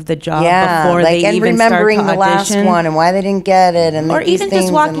out of the job before like, they and even start to remembering the last audition? one and why they didn't get it, and or even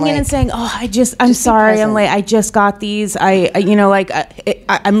just walking in and saying, "Oh, I'm sorry, I'm late. I just got these.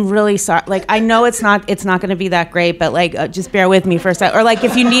 I'm really sorry. Like, I know it's not going to be that great, but like, just bear with me for a sec. Or like,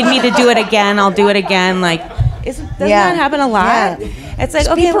 if you need me to do it again, I'll do it again. Like, doesn't that happen a lot? Yeah. It's like,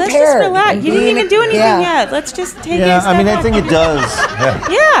 okay, let's just relax. You didn't even do anything yet. Let's just take it. Yeah, I mean, I think it does.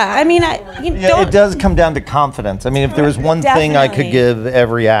 I mean, it does come down to confidence. I mean, if there was one thing I could give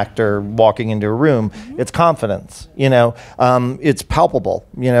every actor walking into a room, it's confidence. You know, it's palpable.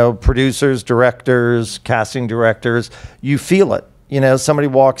 You know, producers, directors, casting directors, you feel it. You know, somebody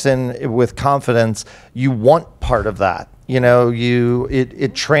walks in with confidence, you want part of that. You know,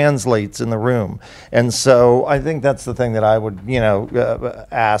 it translates in the room. And so I think that's the thing that I would,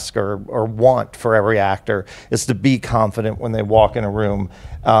 ask or want for every actor, is to be confident when they walk in a room,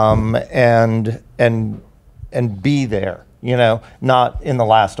 and be there. You know, not in the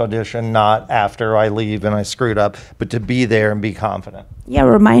last audition, not after I leave and I screwed up, but to be there and be confident. Yeah,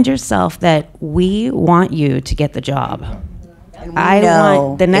 remind yourself that we want you to get the job. I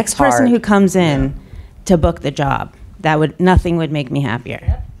want the next person who comes in to book the job. Nothing would make me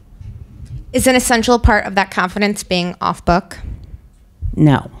happier. Is an essential part of that confidence being off book?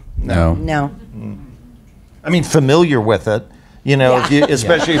 No. I mean, familiar with it, you know,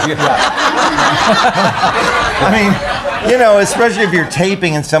 especially if you. I mean, you know, especially if you're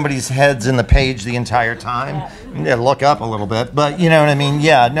taping and somebody's head's in the page the entire time. Yeah, look up a little bit, but you know what I mean?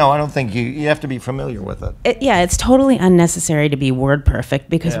 Yeah, no, I don't think you have to be familiar with it. It's totally unnecessary to be word perfect,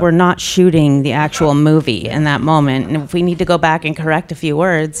 because we're not shooting the actual movie in that moment. And if we need to go back and correct a few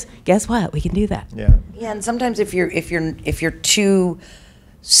words, guess what? We can do that. Yeah, and sometimes if you're too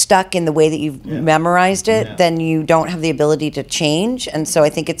stuck in the way that you've memorized it, then you don't have the ability to change. And so I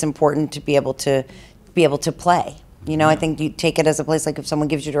think it's important to be able to play. You know, I think you take it as a place, like if someone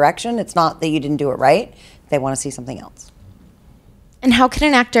gives you direction, it's not that you didn't do it right. They want to see something else. And how can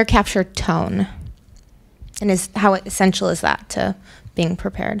an actor capture tone? And how essential is that to being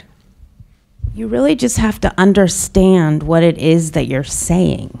prepared? You really just have to understand what it is that you're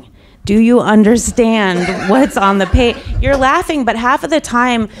saying. Do you understand what's on the page? You're laughing, but half of the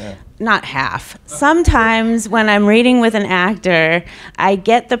time, not half. Sometimes when I'm reading with an actor, I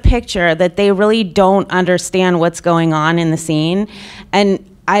get the picture that they really don't understand what's going on in the scene. And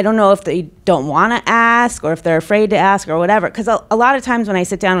I don't know if they don't want to ask or if they're afraid to ask or whatever. Because a lot of times when I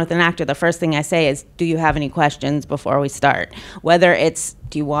sit down with an actor, the first thing I say is, do you have any questions before we start? Whether it's,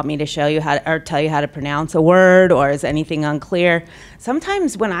 do you want me to show you or tell you how to pronounce a word, or is anything unclear?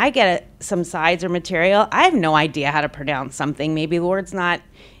 Sometimes when I get some sides or material, I have no idea how to pronounce something. Maybe the word's not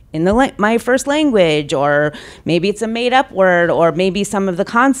in my first language, or maybe it's a made-up word, or maybe some of the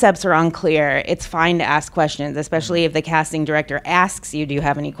concepts are unclear. It's fine to ask questions, especially if the casting director asks you, do you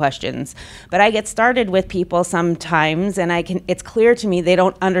have any questions? But I get started with people sometimes, and it's clear to me they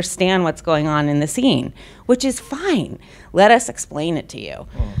don't understand what's going on in the scene, which is fine. Let us explain it to you.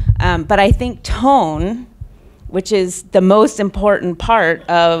 But I think tone, which is the most important part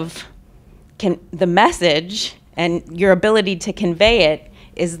of the message and your ability to convey it,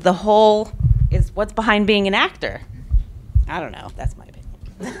 is what's behind being an actor. I don't know. That's my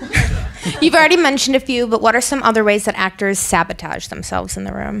opinion. You've already mentioned a few, but what are some other ways that actors sabotage themselves in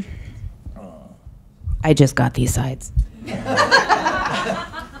the room? I just got these sides.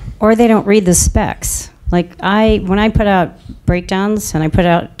 Or they don't read the specs. Like when I put out breakdowns, and I put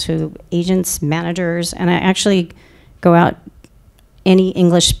out to agents, managers, and I actually go out any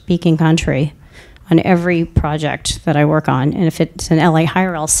English-speaking country on every project that I work on. And if it's an LA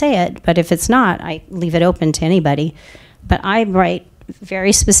hire, I'll say it. But if it's not, I leave it open to anybody. But I write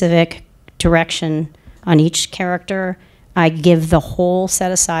very specific direction on each character. I give the whole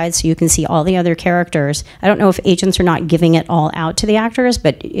set aside so you can see all the other characters. I don't know if agents are not giving it all out to the actors,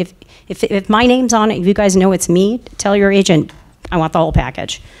 but if my name's on it, if you guys know it's me, tell your agent, I want the whole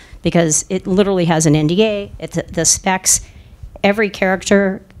package. Because it literally has an NDA, it's the specs, every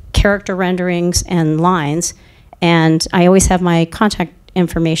character renderings and lines, and I always have my contact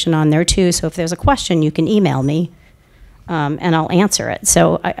information on there too, so if there's a question, you can email me. and I'll answer it.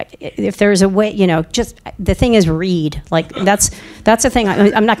 So if there's a way, just the thing is read. Like that's the thing.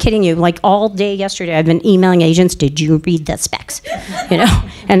 I'm not kidding you. Like all day yesterday, I've been emailing agents. Did you read the specs?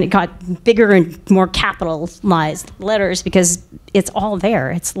 And it got bigger and more capitalized letters because it's all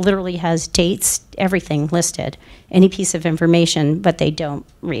there. It's literally has dates, everything listed, any piece of information, but they don't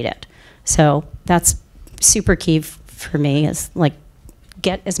read it. So that's super key for me. Is like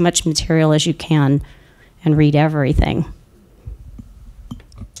get as much material as you can and read everything.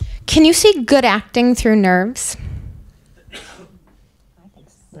 Can you see good acting through nerves?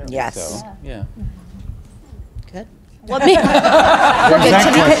 Yes. So, yeah. Good. Well, maybe, either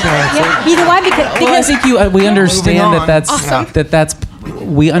way, because Well, I think we understand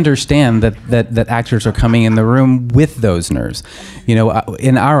we understand that actors are coming in the room with those nerves.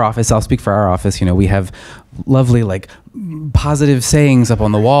 In our office, I'll speak for our office. We have lovely positive sayings up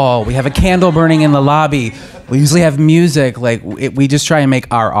on the wall. We have a candle burning in the lobby. We usually have music. We just try and make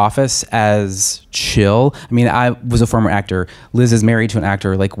our office as chill. I mean, I was a former actor. Liz is married to an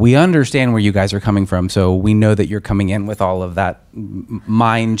actor. We understand where you guys are coming from, so we know that you're coming in with all of that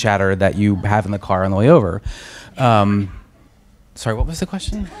mind chatter that you have in the car on the way over. Sorry, what was the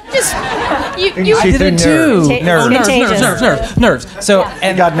question? Just you I did it too. Nerves. So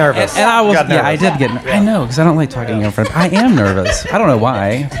and got nervous. And I was, yeah, I did get. I know because I don't like talking in front. I am nervous. I don't know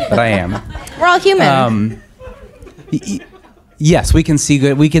why, but I am. We're all human. Yes, we can see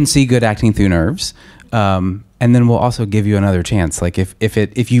good. We can see good acting through nerves, and then we'll also give you another chance. If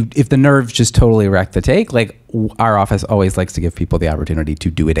the nerves just totally wreck the take, our office always likes to give people the opportunity to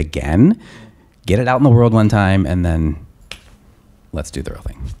do it again, get it out in the world one time, and then let's do the real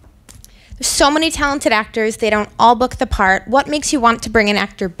thing. There's so many talented actors. They don't all book the part. What makes you want to bring an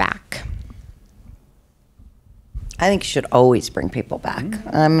actor back? I think you should always bring people back.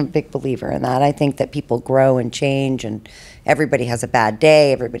 I'm a big believer in that. I think that people grow and change, and everybody has a bad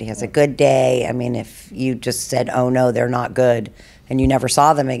day, everybody has a good day. I mean, if you just said, oh no, they're not good, and you never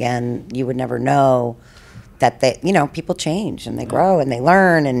saw them again, you would never know that people change and they grow and they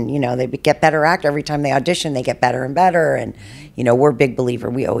learn, and they get better actor every time they audition. They get better and better, and we're a big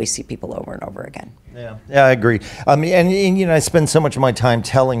believer. We always see people over and over again. Yeah, I agree. And I spend so much of my time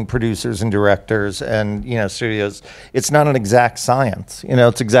telling producers and directors and studios, it's not an exact science.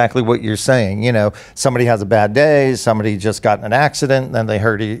 It's exactly what you're saying. Somebody has a bad day, somebody just got in an accident, then they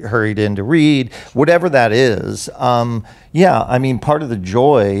hurried in to read, whatever that is. Part of the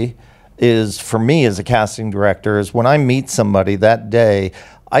joy is, for me as a casting director, is when I meet somebody that day,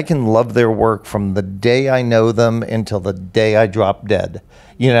 I can love their work from the day I know them until the day I drop dead,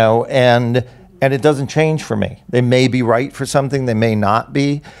 and it doesn't change for me. They may be right for something, they may not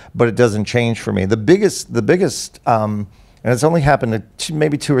be, but it doesn't change for me. The biggest, and it's only happened to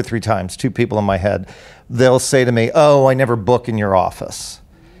maybe 2 or 3 times, 2 people in my head, they'll say to me, oh, I never book in your office.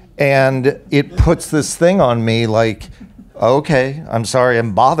 And it puts this thing on me okay, I'm sorry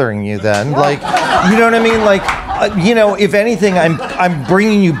I'm bothering you then. You know what I mean? If anything, I'm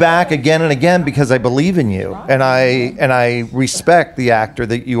bringing you back again and again because I believe in you and I respect the actor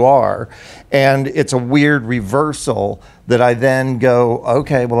that you are. And it's a weird reversal that I then go,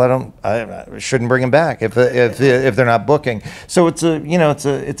 okay, well I shouldn't bring him back if they're not booking. So it's a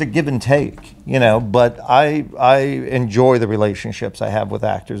give and take, but I enjoy the relationships I have with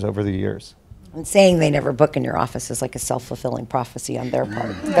actors over the years. And saying they never book in your office is like a self-fulfilling prophecy on their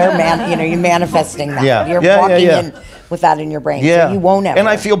part. They're you're manifesting that. Yeah. You're walking in with that in your brain. Yeah. So you won't ever. And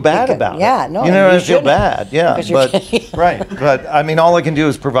I feel bad about it. Yeah, no. I feel bad. Yeah. But right. But all I can do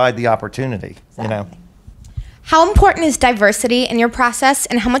is provide the opportunity. Exactly. How important is diversity in your process,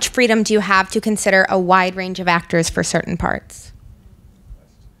 and how much freedom do you have to consider a wide range of actors for certain parts?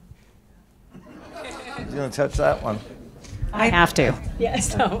 You're going to touch that one. I have to. Yeah.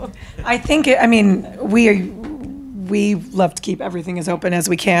 So I think we love to keep everything as open as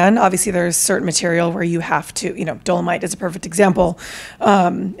we can. Obviously, there's certain material where you have to. Dolemite is a perfect example.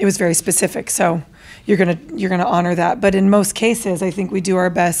 It was very specific, so you're gonna honor that. But in most cases, I think we do our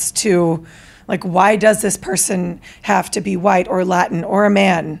best to, why does this person have to be white or Latin or a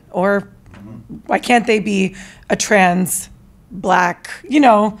man, or why can't they be a trans, black,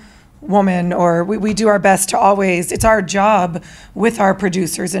 woman? Or we do our best to always, it's our job with our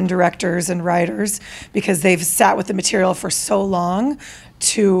producers and directors and writers, because they've sat with the material for so long,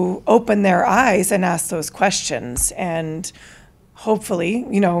 to open their eyes and ask those questions. And hopefully,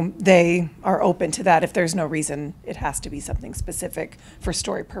 they are open to that if there's no reason it has to be something specific for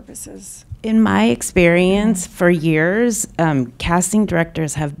story purposes. In my experience, for years, casting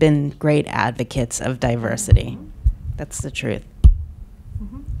directors have been great advocates of diversity. That's the truth.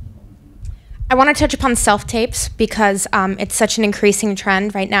 I want to touch upon self-tapes because it's such an increasing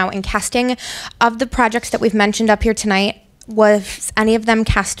trend right now in casting. Of the projects that we've mentioned up here tonight, was any of them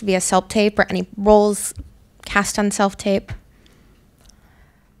cast via self-tape or any roles cast on self-tape?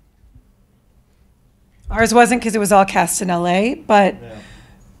 Ours wasn't because it was all cast in LA, but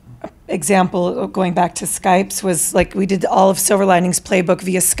example, going back to Skypes, was like we did all of Silver Linings Playbook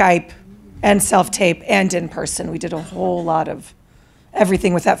via Skype and self-tape and in person. We did a whole lot of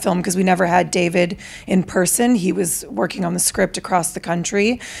everything with that film because we never had David in person. He was working on the script across the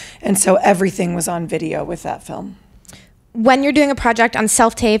country, and so everything was on video with that film. When you're doing a project on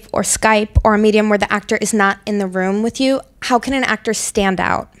self-tape or Skype or a medium where the actor is not in the room with you, how can an actor stand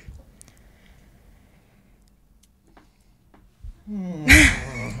out?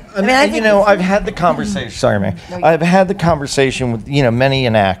 I mean, I've had the conversation. Sorry, man. I've had the conversation with many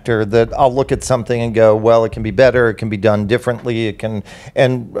an actor that I'll look at something and go, well, it can be better. It can be done differently. It can,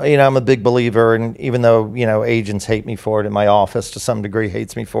 and I'm a big believer. And even though agents hate me for it, in my office to some degree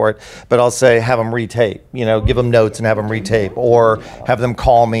hates me for it, but I'll say have them retape. Give them notes and have them retape, or have them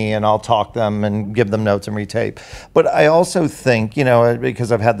call me and I'll talk them and give them notes and retape. But I also think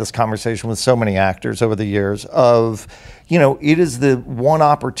because I've had this conversation with so many actors over the years of. It is the one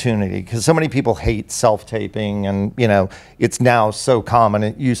opportunity, because so many people hate self-taping, and, it's now so common.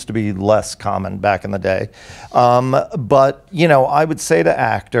 It used to be less common back in the day. But, I would say to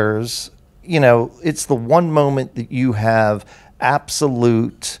actors, it's the one moment that you have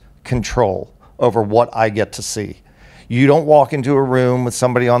absolute control over what I get to see. You don't walk into a room with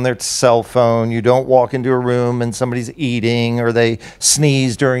somebody on their cell phone. You don't walk into a room and somebody's eating or they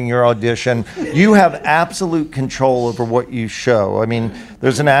sneeze during your audition. You have absolute control over what you show. I mean,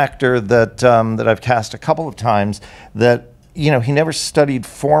 there's an actor that I've cast a couple of times that he never studied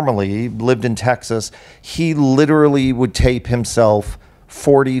formally, lived in Texas. He literally would tape himself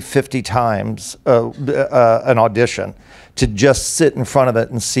 40, 50 times an audition, to just sit in front of it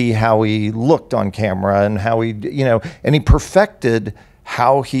and see how he looked on camera and how he, and he perfected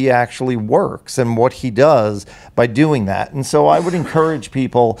how he actually works and what he does by doing that. And so I would encourage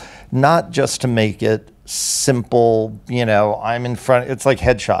people not just to make it simple, I'm in front, it's like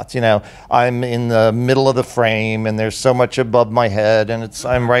headshots, I'm in the middle of the frame and there's so much above my head and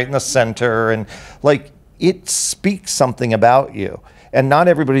I'm right in the center, and like it speaks something about you. And not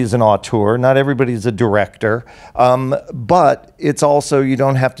everybody's an auteur, not everybody's a director, but it's also, you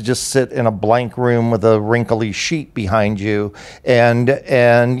don't have to just sit in a blank room with a wrinkly sheet behind you and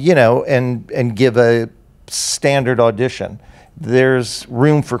give a standard audition. There's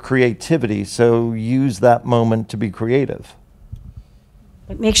room for creativity, so use that moment to be creative.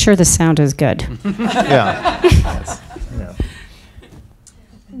 But make sure the sound is good. Yeah. Yeah.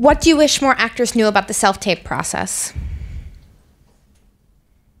 What do you wish more actors knew about the self-tape process?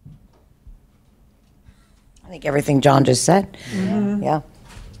 I think everything John just said. Mm-hmm. Yeah.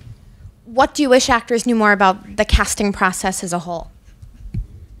 What do you wish actors knew more about the casting process as a whole?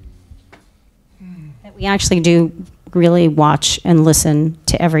 That we actually do really watch and listen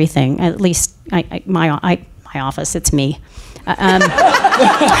to everything. At least my office, it's me. In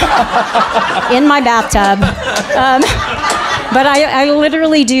my bathtub. But I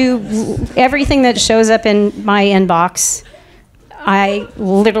literally do everything that shows up in my inbox. I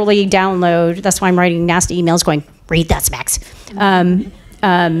literally download. That's why I'm writing nasty emails going, read that, Max.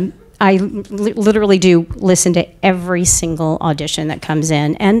 I literally do listen to every single audition that comes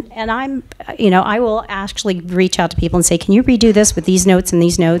in. And I'm, I will actually reach out to people and say, can you redo this with these notes and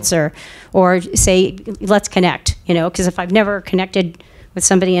these notes? Or say, let's connect, because if I've never connected with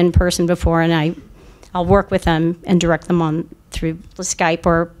somebody in person before, and I'll work with them and direct them on through Skype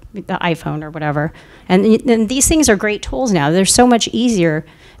or the iPhone or whatever. And these things are great tools now. They're so much easier.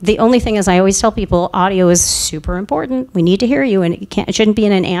 The only thing is, I always tell people, audio is super important. We need to hear you, and it shouldn't be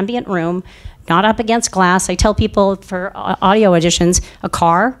in an ambient room, not up against glass. I tell people for audio auditions, a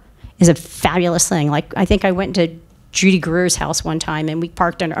car is a fabulous thing. Like, I think I went to Judy Greer's house one time, and we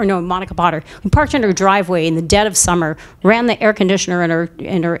parked Monica Potter. We parked in her driveway in the dead of summer, ran the air conditioner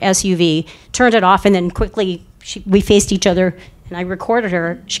in her SUV, turned it off, and then quickly we faced each other, and I recorded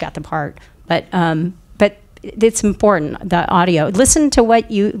her. She got the part, but it's important, the audio. Listen to what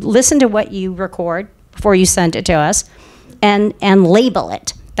you record before you send it to us, and label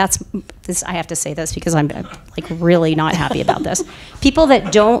it. I have to say this because I'm like really not happy about this. People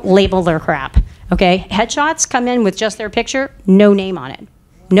that don't label their crap, okay? Headshots come in with just their picture, no name on it,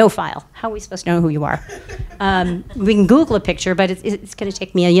 no file. How are we supposed to know who you are? We can Google a picture, but it's going to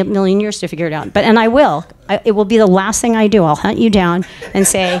take me a million years to figure it out. And I will. It will be the last thing I do. I'll hunt you down and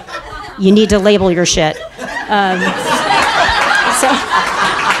say, you need to label your shit.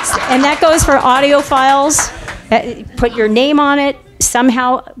 And that goes for audio files. Put your name on it,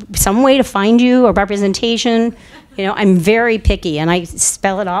 somehow, some way to find you, a representation. You know, I'm very picky, and I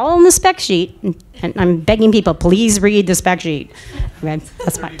spell it all on the spec sheet. And I'm begging people, please read the spec sheet. Okay,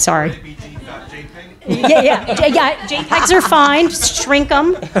 that's my, sorry. Yeah. JPEGs are fine. Just shrink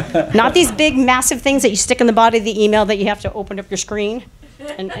them. Not these big, massive things that you stick in the body of the email that you have to open up your screen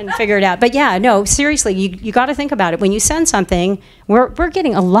and figure it out. But yeah, no, seriously, you got to think about it. When you send something, we're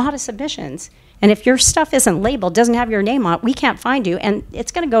getting a lot of submissions. And if your stuff isn't labeled, doesn't have your name on it, we can't find you. And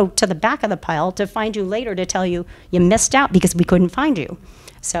it's going to go to the back of the pile to find you later to tell you you missed out because we couldn't find you.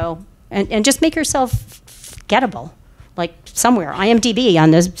 So, and just make yourself gettable. Like somewhere, IMDb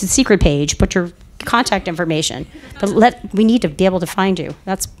on the secret page, put your contact information. But we need to be able to find you.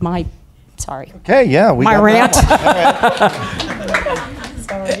 That's my, sorry. Okay, yeah. We My got rant.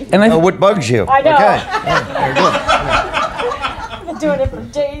 Sorry. And what bugs you? I know. Okay. Very good. Doing it for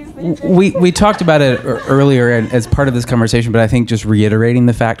days. We talked about it earlier as part of this conversation, but I think just reiterating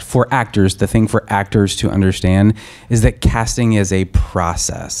the fact for actors, the thing for actors to understand is that casting is a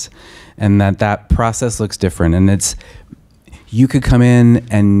process, and that process looks different, and you could come in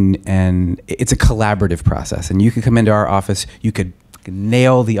and it's a collaborative process, and you could come into our office, you could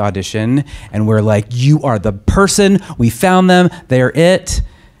nail the audition, and we're like, you are the person, we found them, they're it.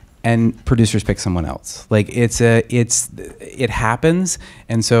 And producers pick someone else. Like it happens,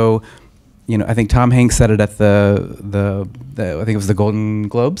 and so, you know, I think Tom Hanks said it at the I think it was the Golden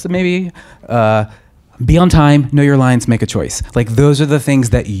Globes, maybe. Be on time, know your lines, make a choice. Like those are the things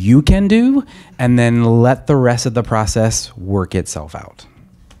that you can do, and then let the rest of the process work itself out.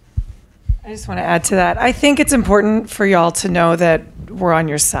 I just want to add to that. I think it's important for y'all to know that we're on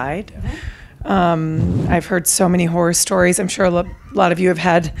your side. I've heard so many horror stories. I'm sure a lot of you have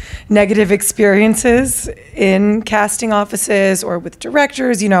had negative experiences in casting offices or with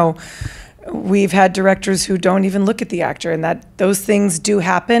directors. You know, we've had directors who don't even look at the actor, and that those things do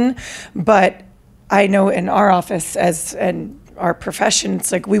happen. But I know in our office and our profession,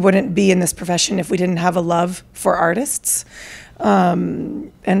 it's like we wouldn't be in this profession if we didn't have a love for artists.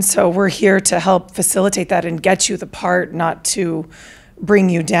 And so we're here to help facilitate that and get you the part, not to bring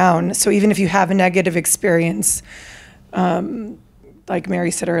you down. So even if you have a negative experience, like Mary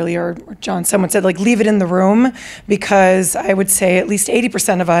said earlier, or John, someone said, like, leave it in the room, because I would say at least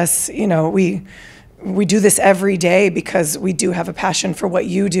 80% of us, you know, we do this every day because we do have a passion for what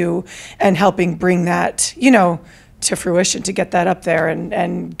you do and helping bring that, you know, to fruition, to get that up there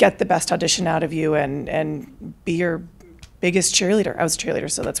and get the best audition out of you and be your biggest cheerleader. I was a cheerleader,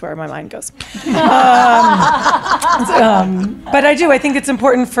 so that's where my mind goes. But I think it's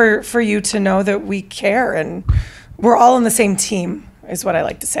important for you to know that we care and we're all on the same team, is what I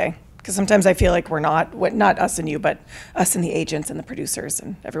like to say. Because sometimes I feel like we're not us and you, but us and the agents and the producers,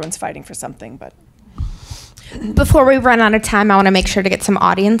 and everyone's fighting for something. But before we run out of time, I want to make sure to get some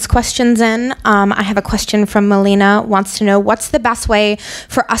audience questions in. I have a question from Melina, wants to know, what's the best way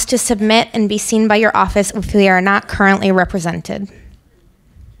for us to submit and be seen by your office if we are not currently represented?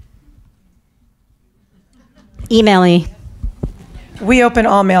 Email me. we open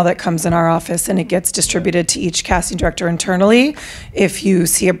all mail that comes in our office, and it gets distributed to each casting director internally. If you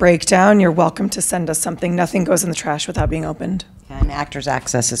see a breakdown, you're welcome to send us something. Nothing goes in the trash without being opened. Yeah, and Actors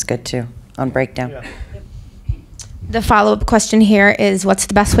Access is good too on breakdown. Yeah. The follow-up question here is, what's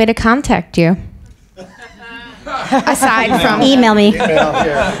the best way to contact you? Aside from email me.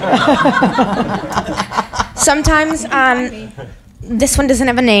 Sometimes this one doesn't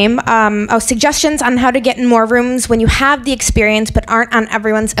have a name. Suggestions on how to get in more rooms when you have the experience but aren't on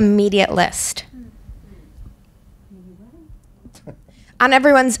everyone's immediate list. On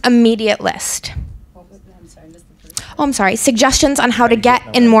everyone's immediate list. Oh, I'm sorry. Suggestions on how to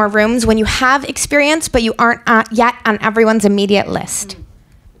get in more rooms when you have experience but you aren't yet on everyone's immediate list.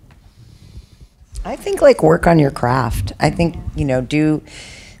 I think, like, work on your craft. I think, you know, do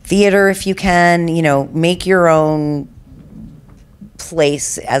theater if you can, you know, make your own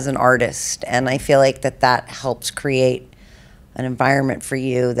place as an artist. And I feel like that helps create an environment for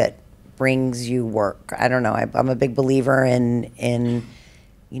you that brings you work. I don't know. I'm a big believer in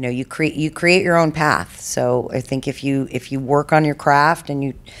you know, you create your own path. So I think if you work on your craft and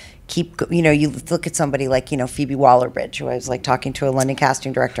you keep, you know, you look at somebody like, you know, Phoebe Waller-Bridge, who I was like talking to a London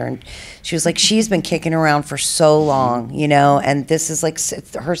casting director, and she was like, she's been kicking around for so long, you know, and this is like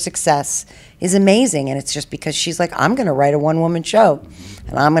her success is amazing. And it's just because she's like, I'm going to write a one-woman show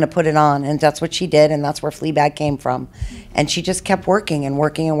and I'm going to put it on. And that's what she did. And that's where Fleabag came from. And she just kept working and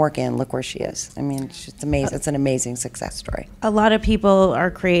working and working. And look where she is. I mean, it's amazing. It's an amazing success story. A lot of people are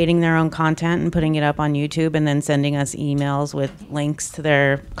creating their own content and putting it up on YouTube and then sending us emails with links to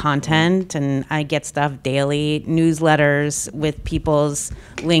their content. And I get stuff daily, newsletters with people's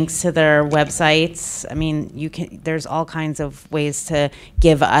links to their websites. I mean, there's all kinds of ways to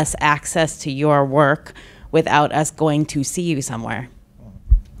give us access to your work without us going to see you somewhere.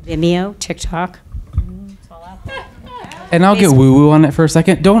 Vimeo, TikTok. And I'll get woo-woo on it for a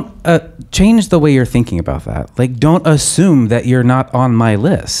second. Don't change the way you're thinking about that. Like, don't assume that you're not on my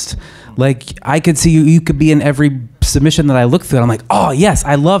list. Like, I could see you. You could be in every submission that I look through. And I'm like, oh yes,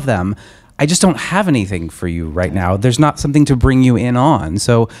 I love them. I just don't have anything for you right now. There's not something to bring you in on.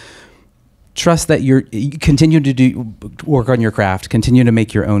 So trust that you continue to work on your craft, continue to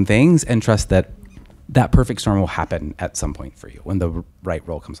make your own things, and trust that that perfect storm will happen at some point for you when the right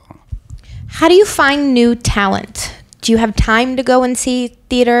role comes along. How do you find new talent? Do you have time to go and see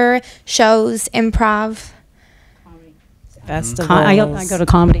theater, shows, improv? Festivals. I go to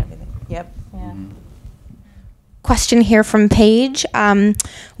comedy. Yep. Yeah. Question here from Paige.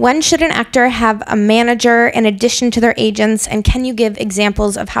 When should an actor have a manager in addition to their agents, and can you give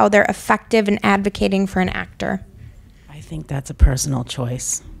examples of how they're effective in advocating for an actor? I think that's a personal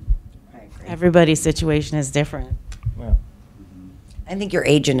choice. Everybody's situation is different. Yeah. I think your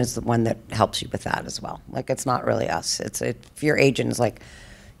agent is the one that helps you with that as well. Like, it's not really us. If your agent is like,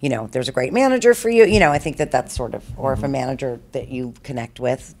 you know, there's a great manager for you, you know, I think that's sort of, or if a manager that you connect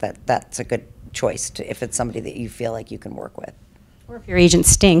with, that's a good choice if it's somebody that you feel like you can work with. Or if your agent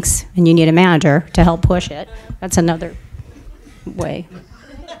stinks and you need a manager to help push it, that's another way.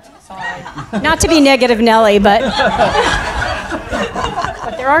 Sorry. Not to be negative, Nellie, but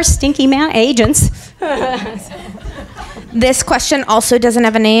there are stinky agents. This question also doesn't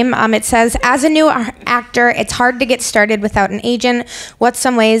have a name. It says, as a new actor, it's hard to get started without an agent. What's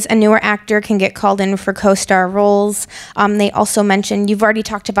some ways a newer actor can get called in for co-star roles? They also mentioned, you've already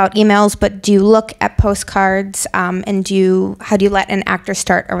talked about emails, but do you look at postcards, and how do you let an actor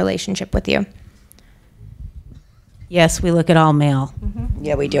start a relationship with you? Yes, we look at all mail. Mm-hmm.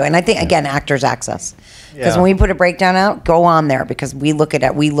 Yeah, we do. And I think, again, actors access. Because Yeah. when we put a breakdown out, go on there because we look at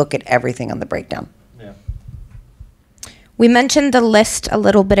everything on the breakdown. We mentioned the list a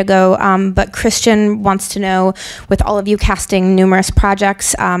little bit ago, but Christian wants to know, with all of you casting numerous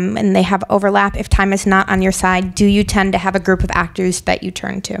projects and they have overlap, if time is not on your side, do you tend to have a group of actors that you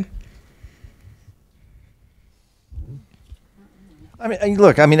turn to? I mean,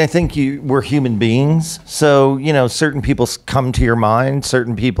 look, I think we're human beings. So, you know, certain people come to your mind,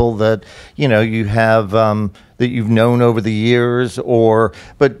 certain people that, you know, you have, that you've known over the years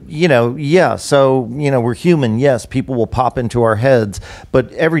but, you know, yeah. So, you know, we're human. Yes, people will pop into our heads.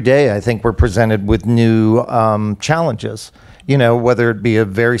 But every day, I think we're presented with new challenges. You know, whether it be a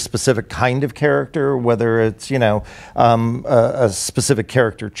very specific kind of character, whether it's, you know, a specific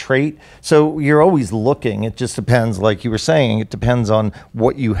character trait. So you're always looking. It just depends, like you were saying, it depends on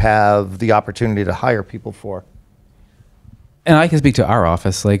what you have the opportunity to hire people for. And I can speak to our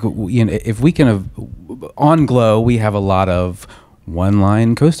office. Like, you know, if we can, on Glow, we have a lot of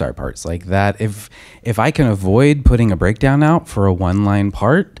one-line co-star parts like that. If I can avoid putting a breakdown out for a one-line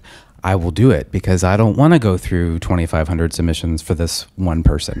part, I will do it because I don't want to go through 2,500 submissions for this one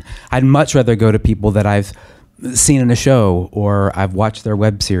person. I'd much rather go to people that I've seen in a show or I've watched their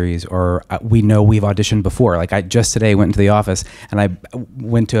web series or we know we've auditioned before. Like I just today went into the office and I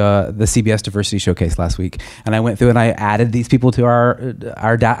went to the CBS Diversity Showcase last week and I went through and I added these people to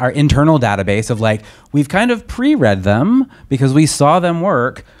our internal database of like, we've kind of pre-read them because we saw them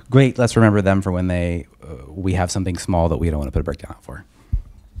work. Great, let's remember them for when we have something small that we don't want to put a breakdown out for.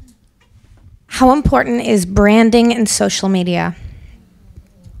 How important is branding and social media?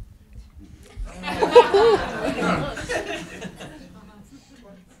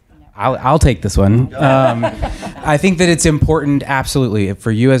 I'll take this one. I think that it's important, absolutely,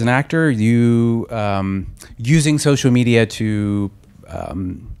 for you as an actor, using social media to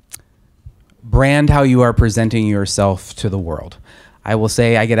brand how you are presenting yourself to the world. I will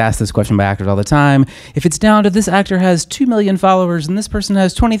say, I get asked this question by actors all the time. If it's down to this actor has 2 million followers and this person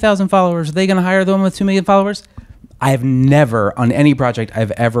has 20,000 followers, are they going to hire the one with 2 million followers? I have never, on any project I've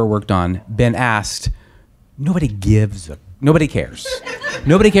ever worked on, been asked, nobody cares.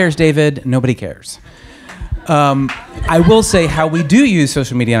 Nobody cares, David. Nobody cares. I will say how we do use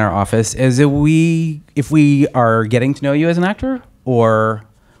social media in our office is that if we are getting to know you as an actor or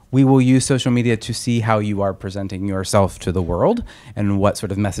we will use social media to see how you are presenting yourself to the world and what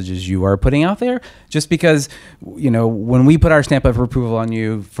sort of messages you are putting out there. Just because, you know, when we put our stamp of approval on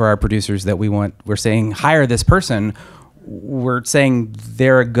you for our producers that we're saying hire this person, we're saying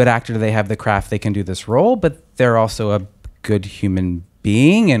they're a good actor, they have the craft, they can do this role, but they're also a good human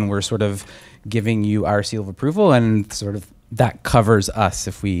being, and we're sort of giving you our seal of approval, and sort of that covers us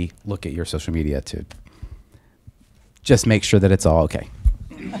if we look at your social media to just make sure that it's all okay.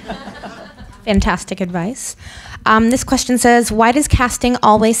 Fantastic advice. This question says, why does casting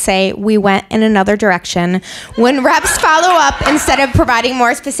always say we went in another direction when reps follow up instead of providing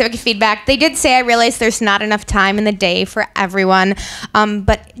more specific feedback? They did say, I realize there's not enough time in the day for everyone,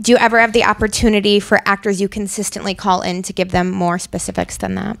 but do you ever have the opportunity for actors you consistently call in to give them more specifics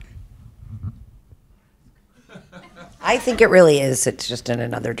than that? I think it really is. It's just in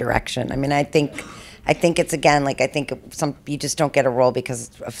another direction. I mean, I think it's, again, like, I think you just don't get a role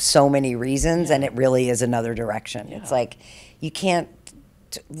because of so many reasons, and it really is another direction. Yeah. It's like you can't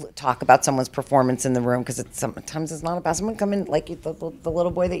talk about someone's performance in the room because sometimes it's not about someone coming, like the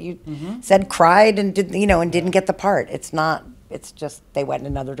little boy that you said cried and didn't get the part. It's not. It's just they went in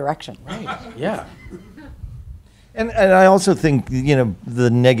another direction. Right. Yeah. And I also think, you know, the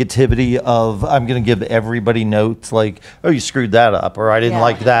negativity of I'm going to give everybody notes like, oh, you screwed that up, or I didn't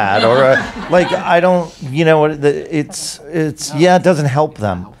like that, or like I don't, you know, it doesn't help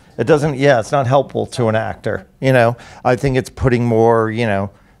them. It doesn't, it's not helpful to an actor. You know, I think it's putting more, you know,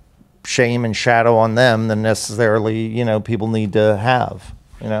 shame and shadow on them than necessarily, you know, people need to have,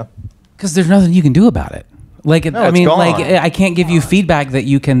 you know. Because there's nothing you can do about it. Like, no, I mean, gone. like, I can't give you feedback that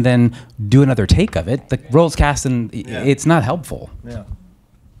you can then do another take of it. The role's cast and it's not helpful. Yeah.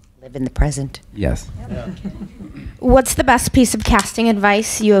 Live in the present. Yes. Yeah. What's the best piece of casting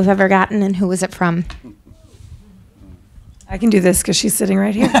advice you have ever gotten, and who was it from? I can do this because she's sitting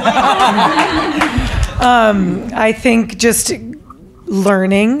right here. I think just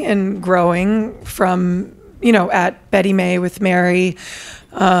learning and growing from, you know, at Betty May with Mary.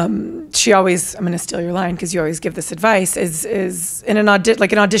 She always, I'm going to steal your line because you always give this advice, is in an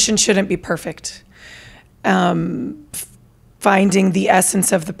audition shouldn't be perfect. Finding the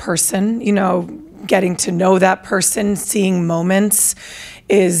essence of the person, you know, getting to know that person, seeing moments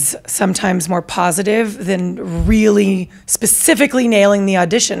is sometimes more positive than really specifically nailing the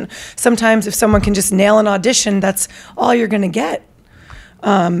audition. Sometimes if someone can just nail an audition, that's all you're going to get.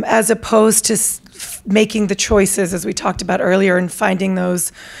 As opposed to making the choices, as we talked about earlier, and finding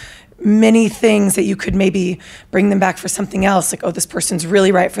those many things that you could maybe bring them back for something else, like, oh, this person's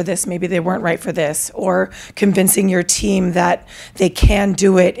really right for this, maybe they weren't right for this, or convincing your team that they can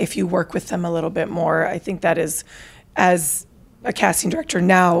do it if you work with them a little bit more. I think that is, as a casting director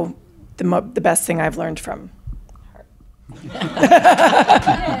now, the best thing I've learned from her.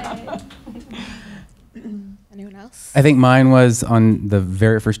 Anyone else? I think mine was on the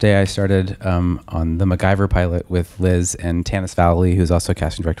very first day I started on the MacGyver pilot with Liz and Tanis Fowley, who's also a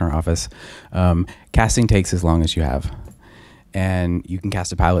casting director in our office. Casting takes as long as you have. And you can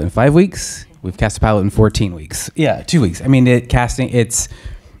cast a pilot in 5 weeks. We've cast a pilot in 14 weeks. Yeah, 2 weeks. I mean, casting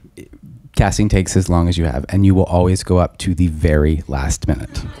takes as long as you have, and you will always go up to the very last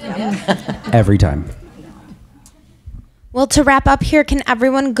minute. Every time. Well, to wrap up here, can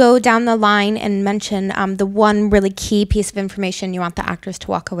everyone go down the line and mention the one really key piece of information you want the actors to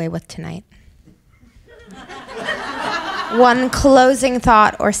walk away with tonight? One closing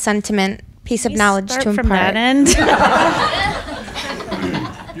thought or sentiment, piece of knowledge to impart. From that end.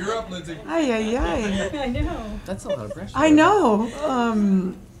 You're up, Lindsay. I know. That's a lot of pressure. I know.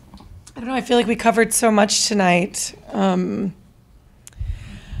 I don't know. I feel like we covered so much tonight. I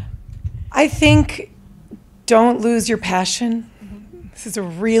think don't lose your passion. This is a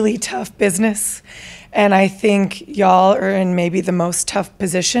really tough business. And I think y'all are in maybe the most tough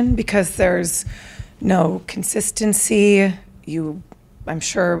position because there's no consistency. I'm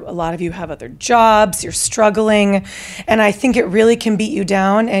sure a lot of you have other jobs, you're struggling, and I think it really can beat you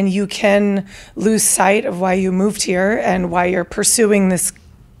down, and you can lose sight of why you moved here and why you're pursuing this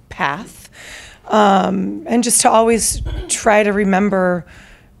path. And just to always try to remember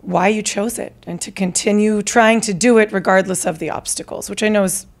why you chose it and to continue trying to do it regardless of the obstacles, which I know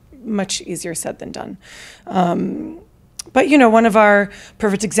is much easier said than done. But you know, one of our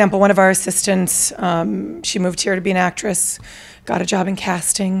assistants, she moved here to be an actress, got a job in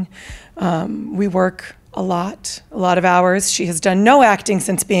casting. We work a lot of hours. She has done no acting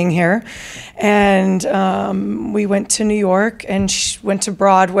since being here. And we went to New York and she went to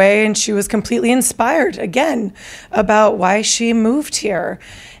Broadway, and she was completely inspired again about why she moved here.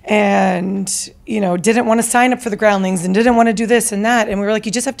 And, you know, didn't want to sign up for the Groundlings and didn't want to do this and that. And we were like,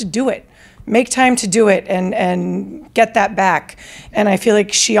 you just have to do it. Make time to do it and get that back. And I feel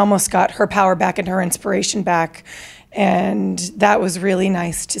like she almost got her power back and her inspiration back. And that was really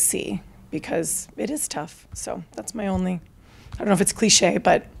nice to see, because it is tough. So that's my only, I don't know if it's cliche,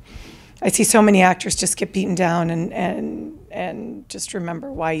 but I see so many actors just get beaten down, and just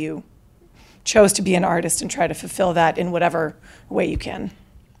remember why you chose to be an artist and try to fulfill that in whatever way you can.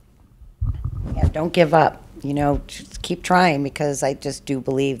 Yeah, don't give up. You know, just keep trying, because I just do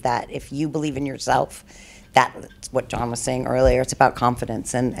believe that if you believe in yourself, that's what John was saying earlier. It's about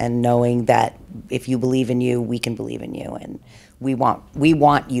confidence and knowing that if you believe in you, we can believe in you, and we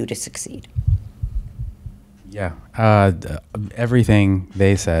want you to succeed. Yeah, everything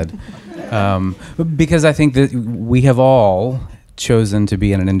they said, because I think that we have all chosen to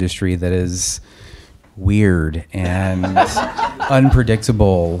be in an industry that is weird and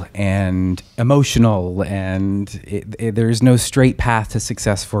unpredictable and emotional, and there's no straight path to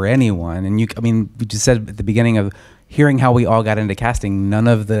success for anyone. And I mean, we just said at the beginning of hearing how we all got into casting, none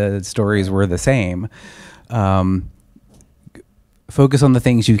of the stories were the same. Focus on the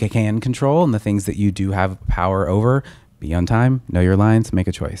things you can control and the things that you do have power over. Be on time, know your lines, make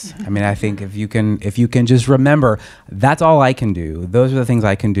a choice. I mean, I think if you can just remember, that's all I can do. Those are the things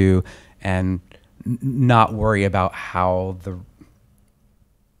I can do, and not worry about how the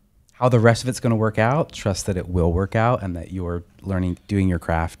rest of it's going to work out. Trust that it will work out, and that you're doing your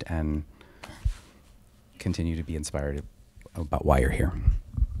craft, and continue to be inspired about why you're here.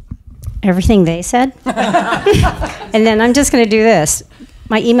 Everything they said. And then I'm just going to do this.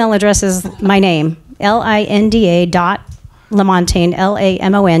 My email address is my name, linda.lamontagne,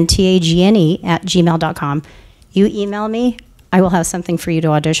 lamontagne @gmail.com. You email me, I will have something for you to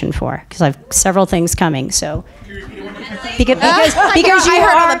audition for, because I have several things coming. So because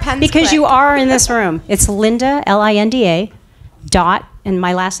you are in this room. It's Linda, Linda, dot, and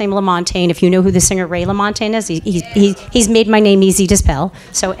my last name Lamontagne. If you know who the singer Ray Lamontagne is, he's made my name easy to spell.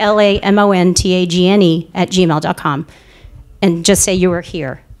 So LAMONTAGNE @gmail.com, and just say you were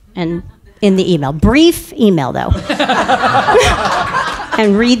here, and in the email, brief email though,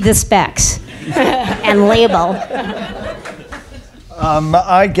 and read the specs and label.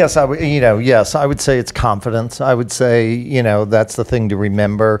 I guess I would, yes, I would say it's confidence. I would say, that's the thing to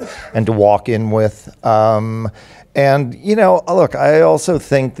remember and to walk in with. And, look, I also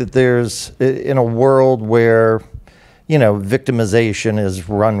think that there's, in a world where, victimization is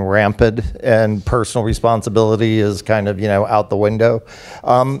run rampant and personal responsibility is kind of, out the window.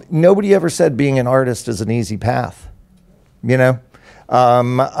 Nobody ever said being an artist is an easy path, it's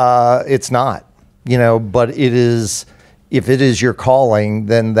not, but it is. If it is your calling,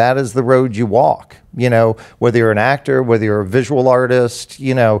 then that is the road you walk, whether you're an actor, whether you're a visual artist,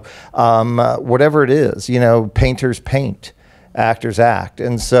 whatever it is, painters paint, actors act.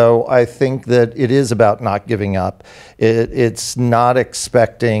 And so I think that it is about not giving up. It's not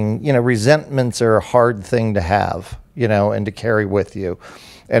expecting, resentments are a hard thing to have, and to carry with you.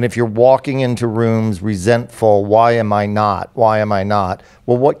 And if you're walking into rooms resentful, why am I not? Why am I not?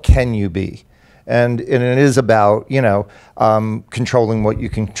 Well, what can you be? And it is about, controlling what you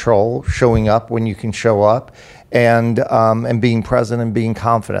control, showing up when you can show up, and being present and being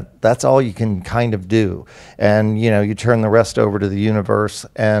confident. That's all you can kind of do. And, you turn the rest over to the universe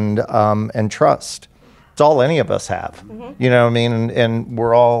and trust. It's all any of us have. Mm-hmm. You know what I mean? And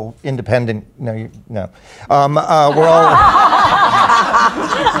we're all independent. No.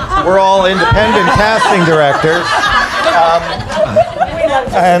 We're all independent casting directors.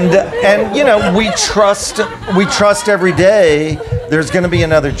 And we trust every day there's going to be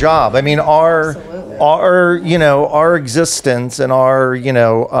another job. I mean, our existence and our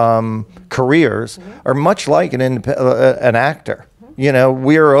careers are much like an actor.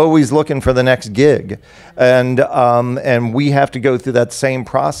 We are always looking for the next gig, and we have to go through that same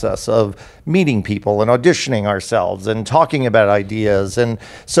process of meeting people and auditioning ourselves and talking about ideas. And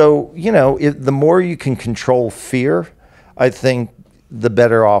so, the more you can control fear, I think the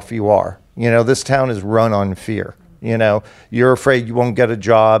better off you are. This town is run on fear. You're afraid you won't get a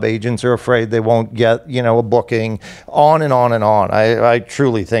job. Agents are afraid they won't get, a booking, on and on and on. I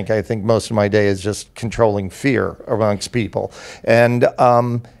truly think most of my day is just controlling fear amongst people. And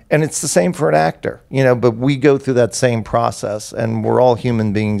And it's the same for an actor, you know, but we go through that same process, and we're all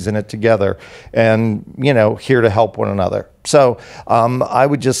human beings in it together, and, you know, here to help one another. So I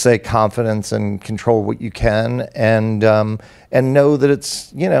would just say confidence and control what you can, and know that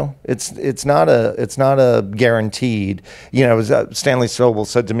it's, you know, it's not a guaranteed. You know, as Stanley Sobel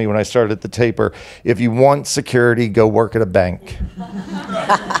said to me when I started at the Taper, if you want security, go work at a bank.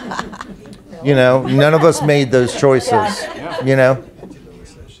 You know, none of us made those choices, you know.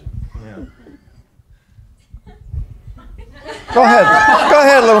 Go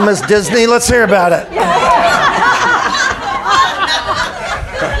ahead, little Miss Disney. Let's hear about it.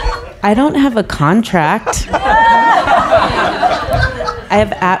 I don't have a contract. I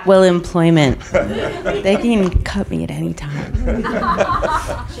have at-will employment. They can cut me at any time.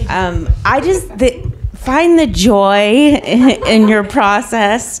 Find the joy in your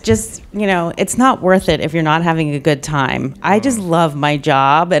process. Just, you know, it's not worth it if you're not having a good time. I just love my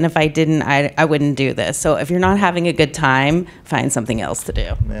job, and if I didn't, I wouldn't do this. So if you're not having a good time, find something else to do.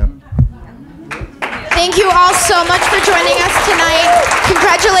 Yeah. Thank you all so much for joining us tonight.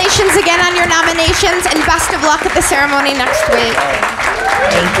 Congratulations again on your nominations, and best of luck at the ceremony next week.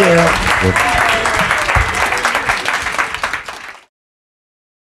 Thank you.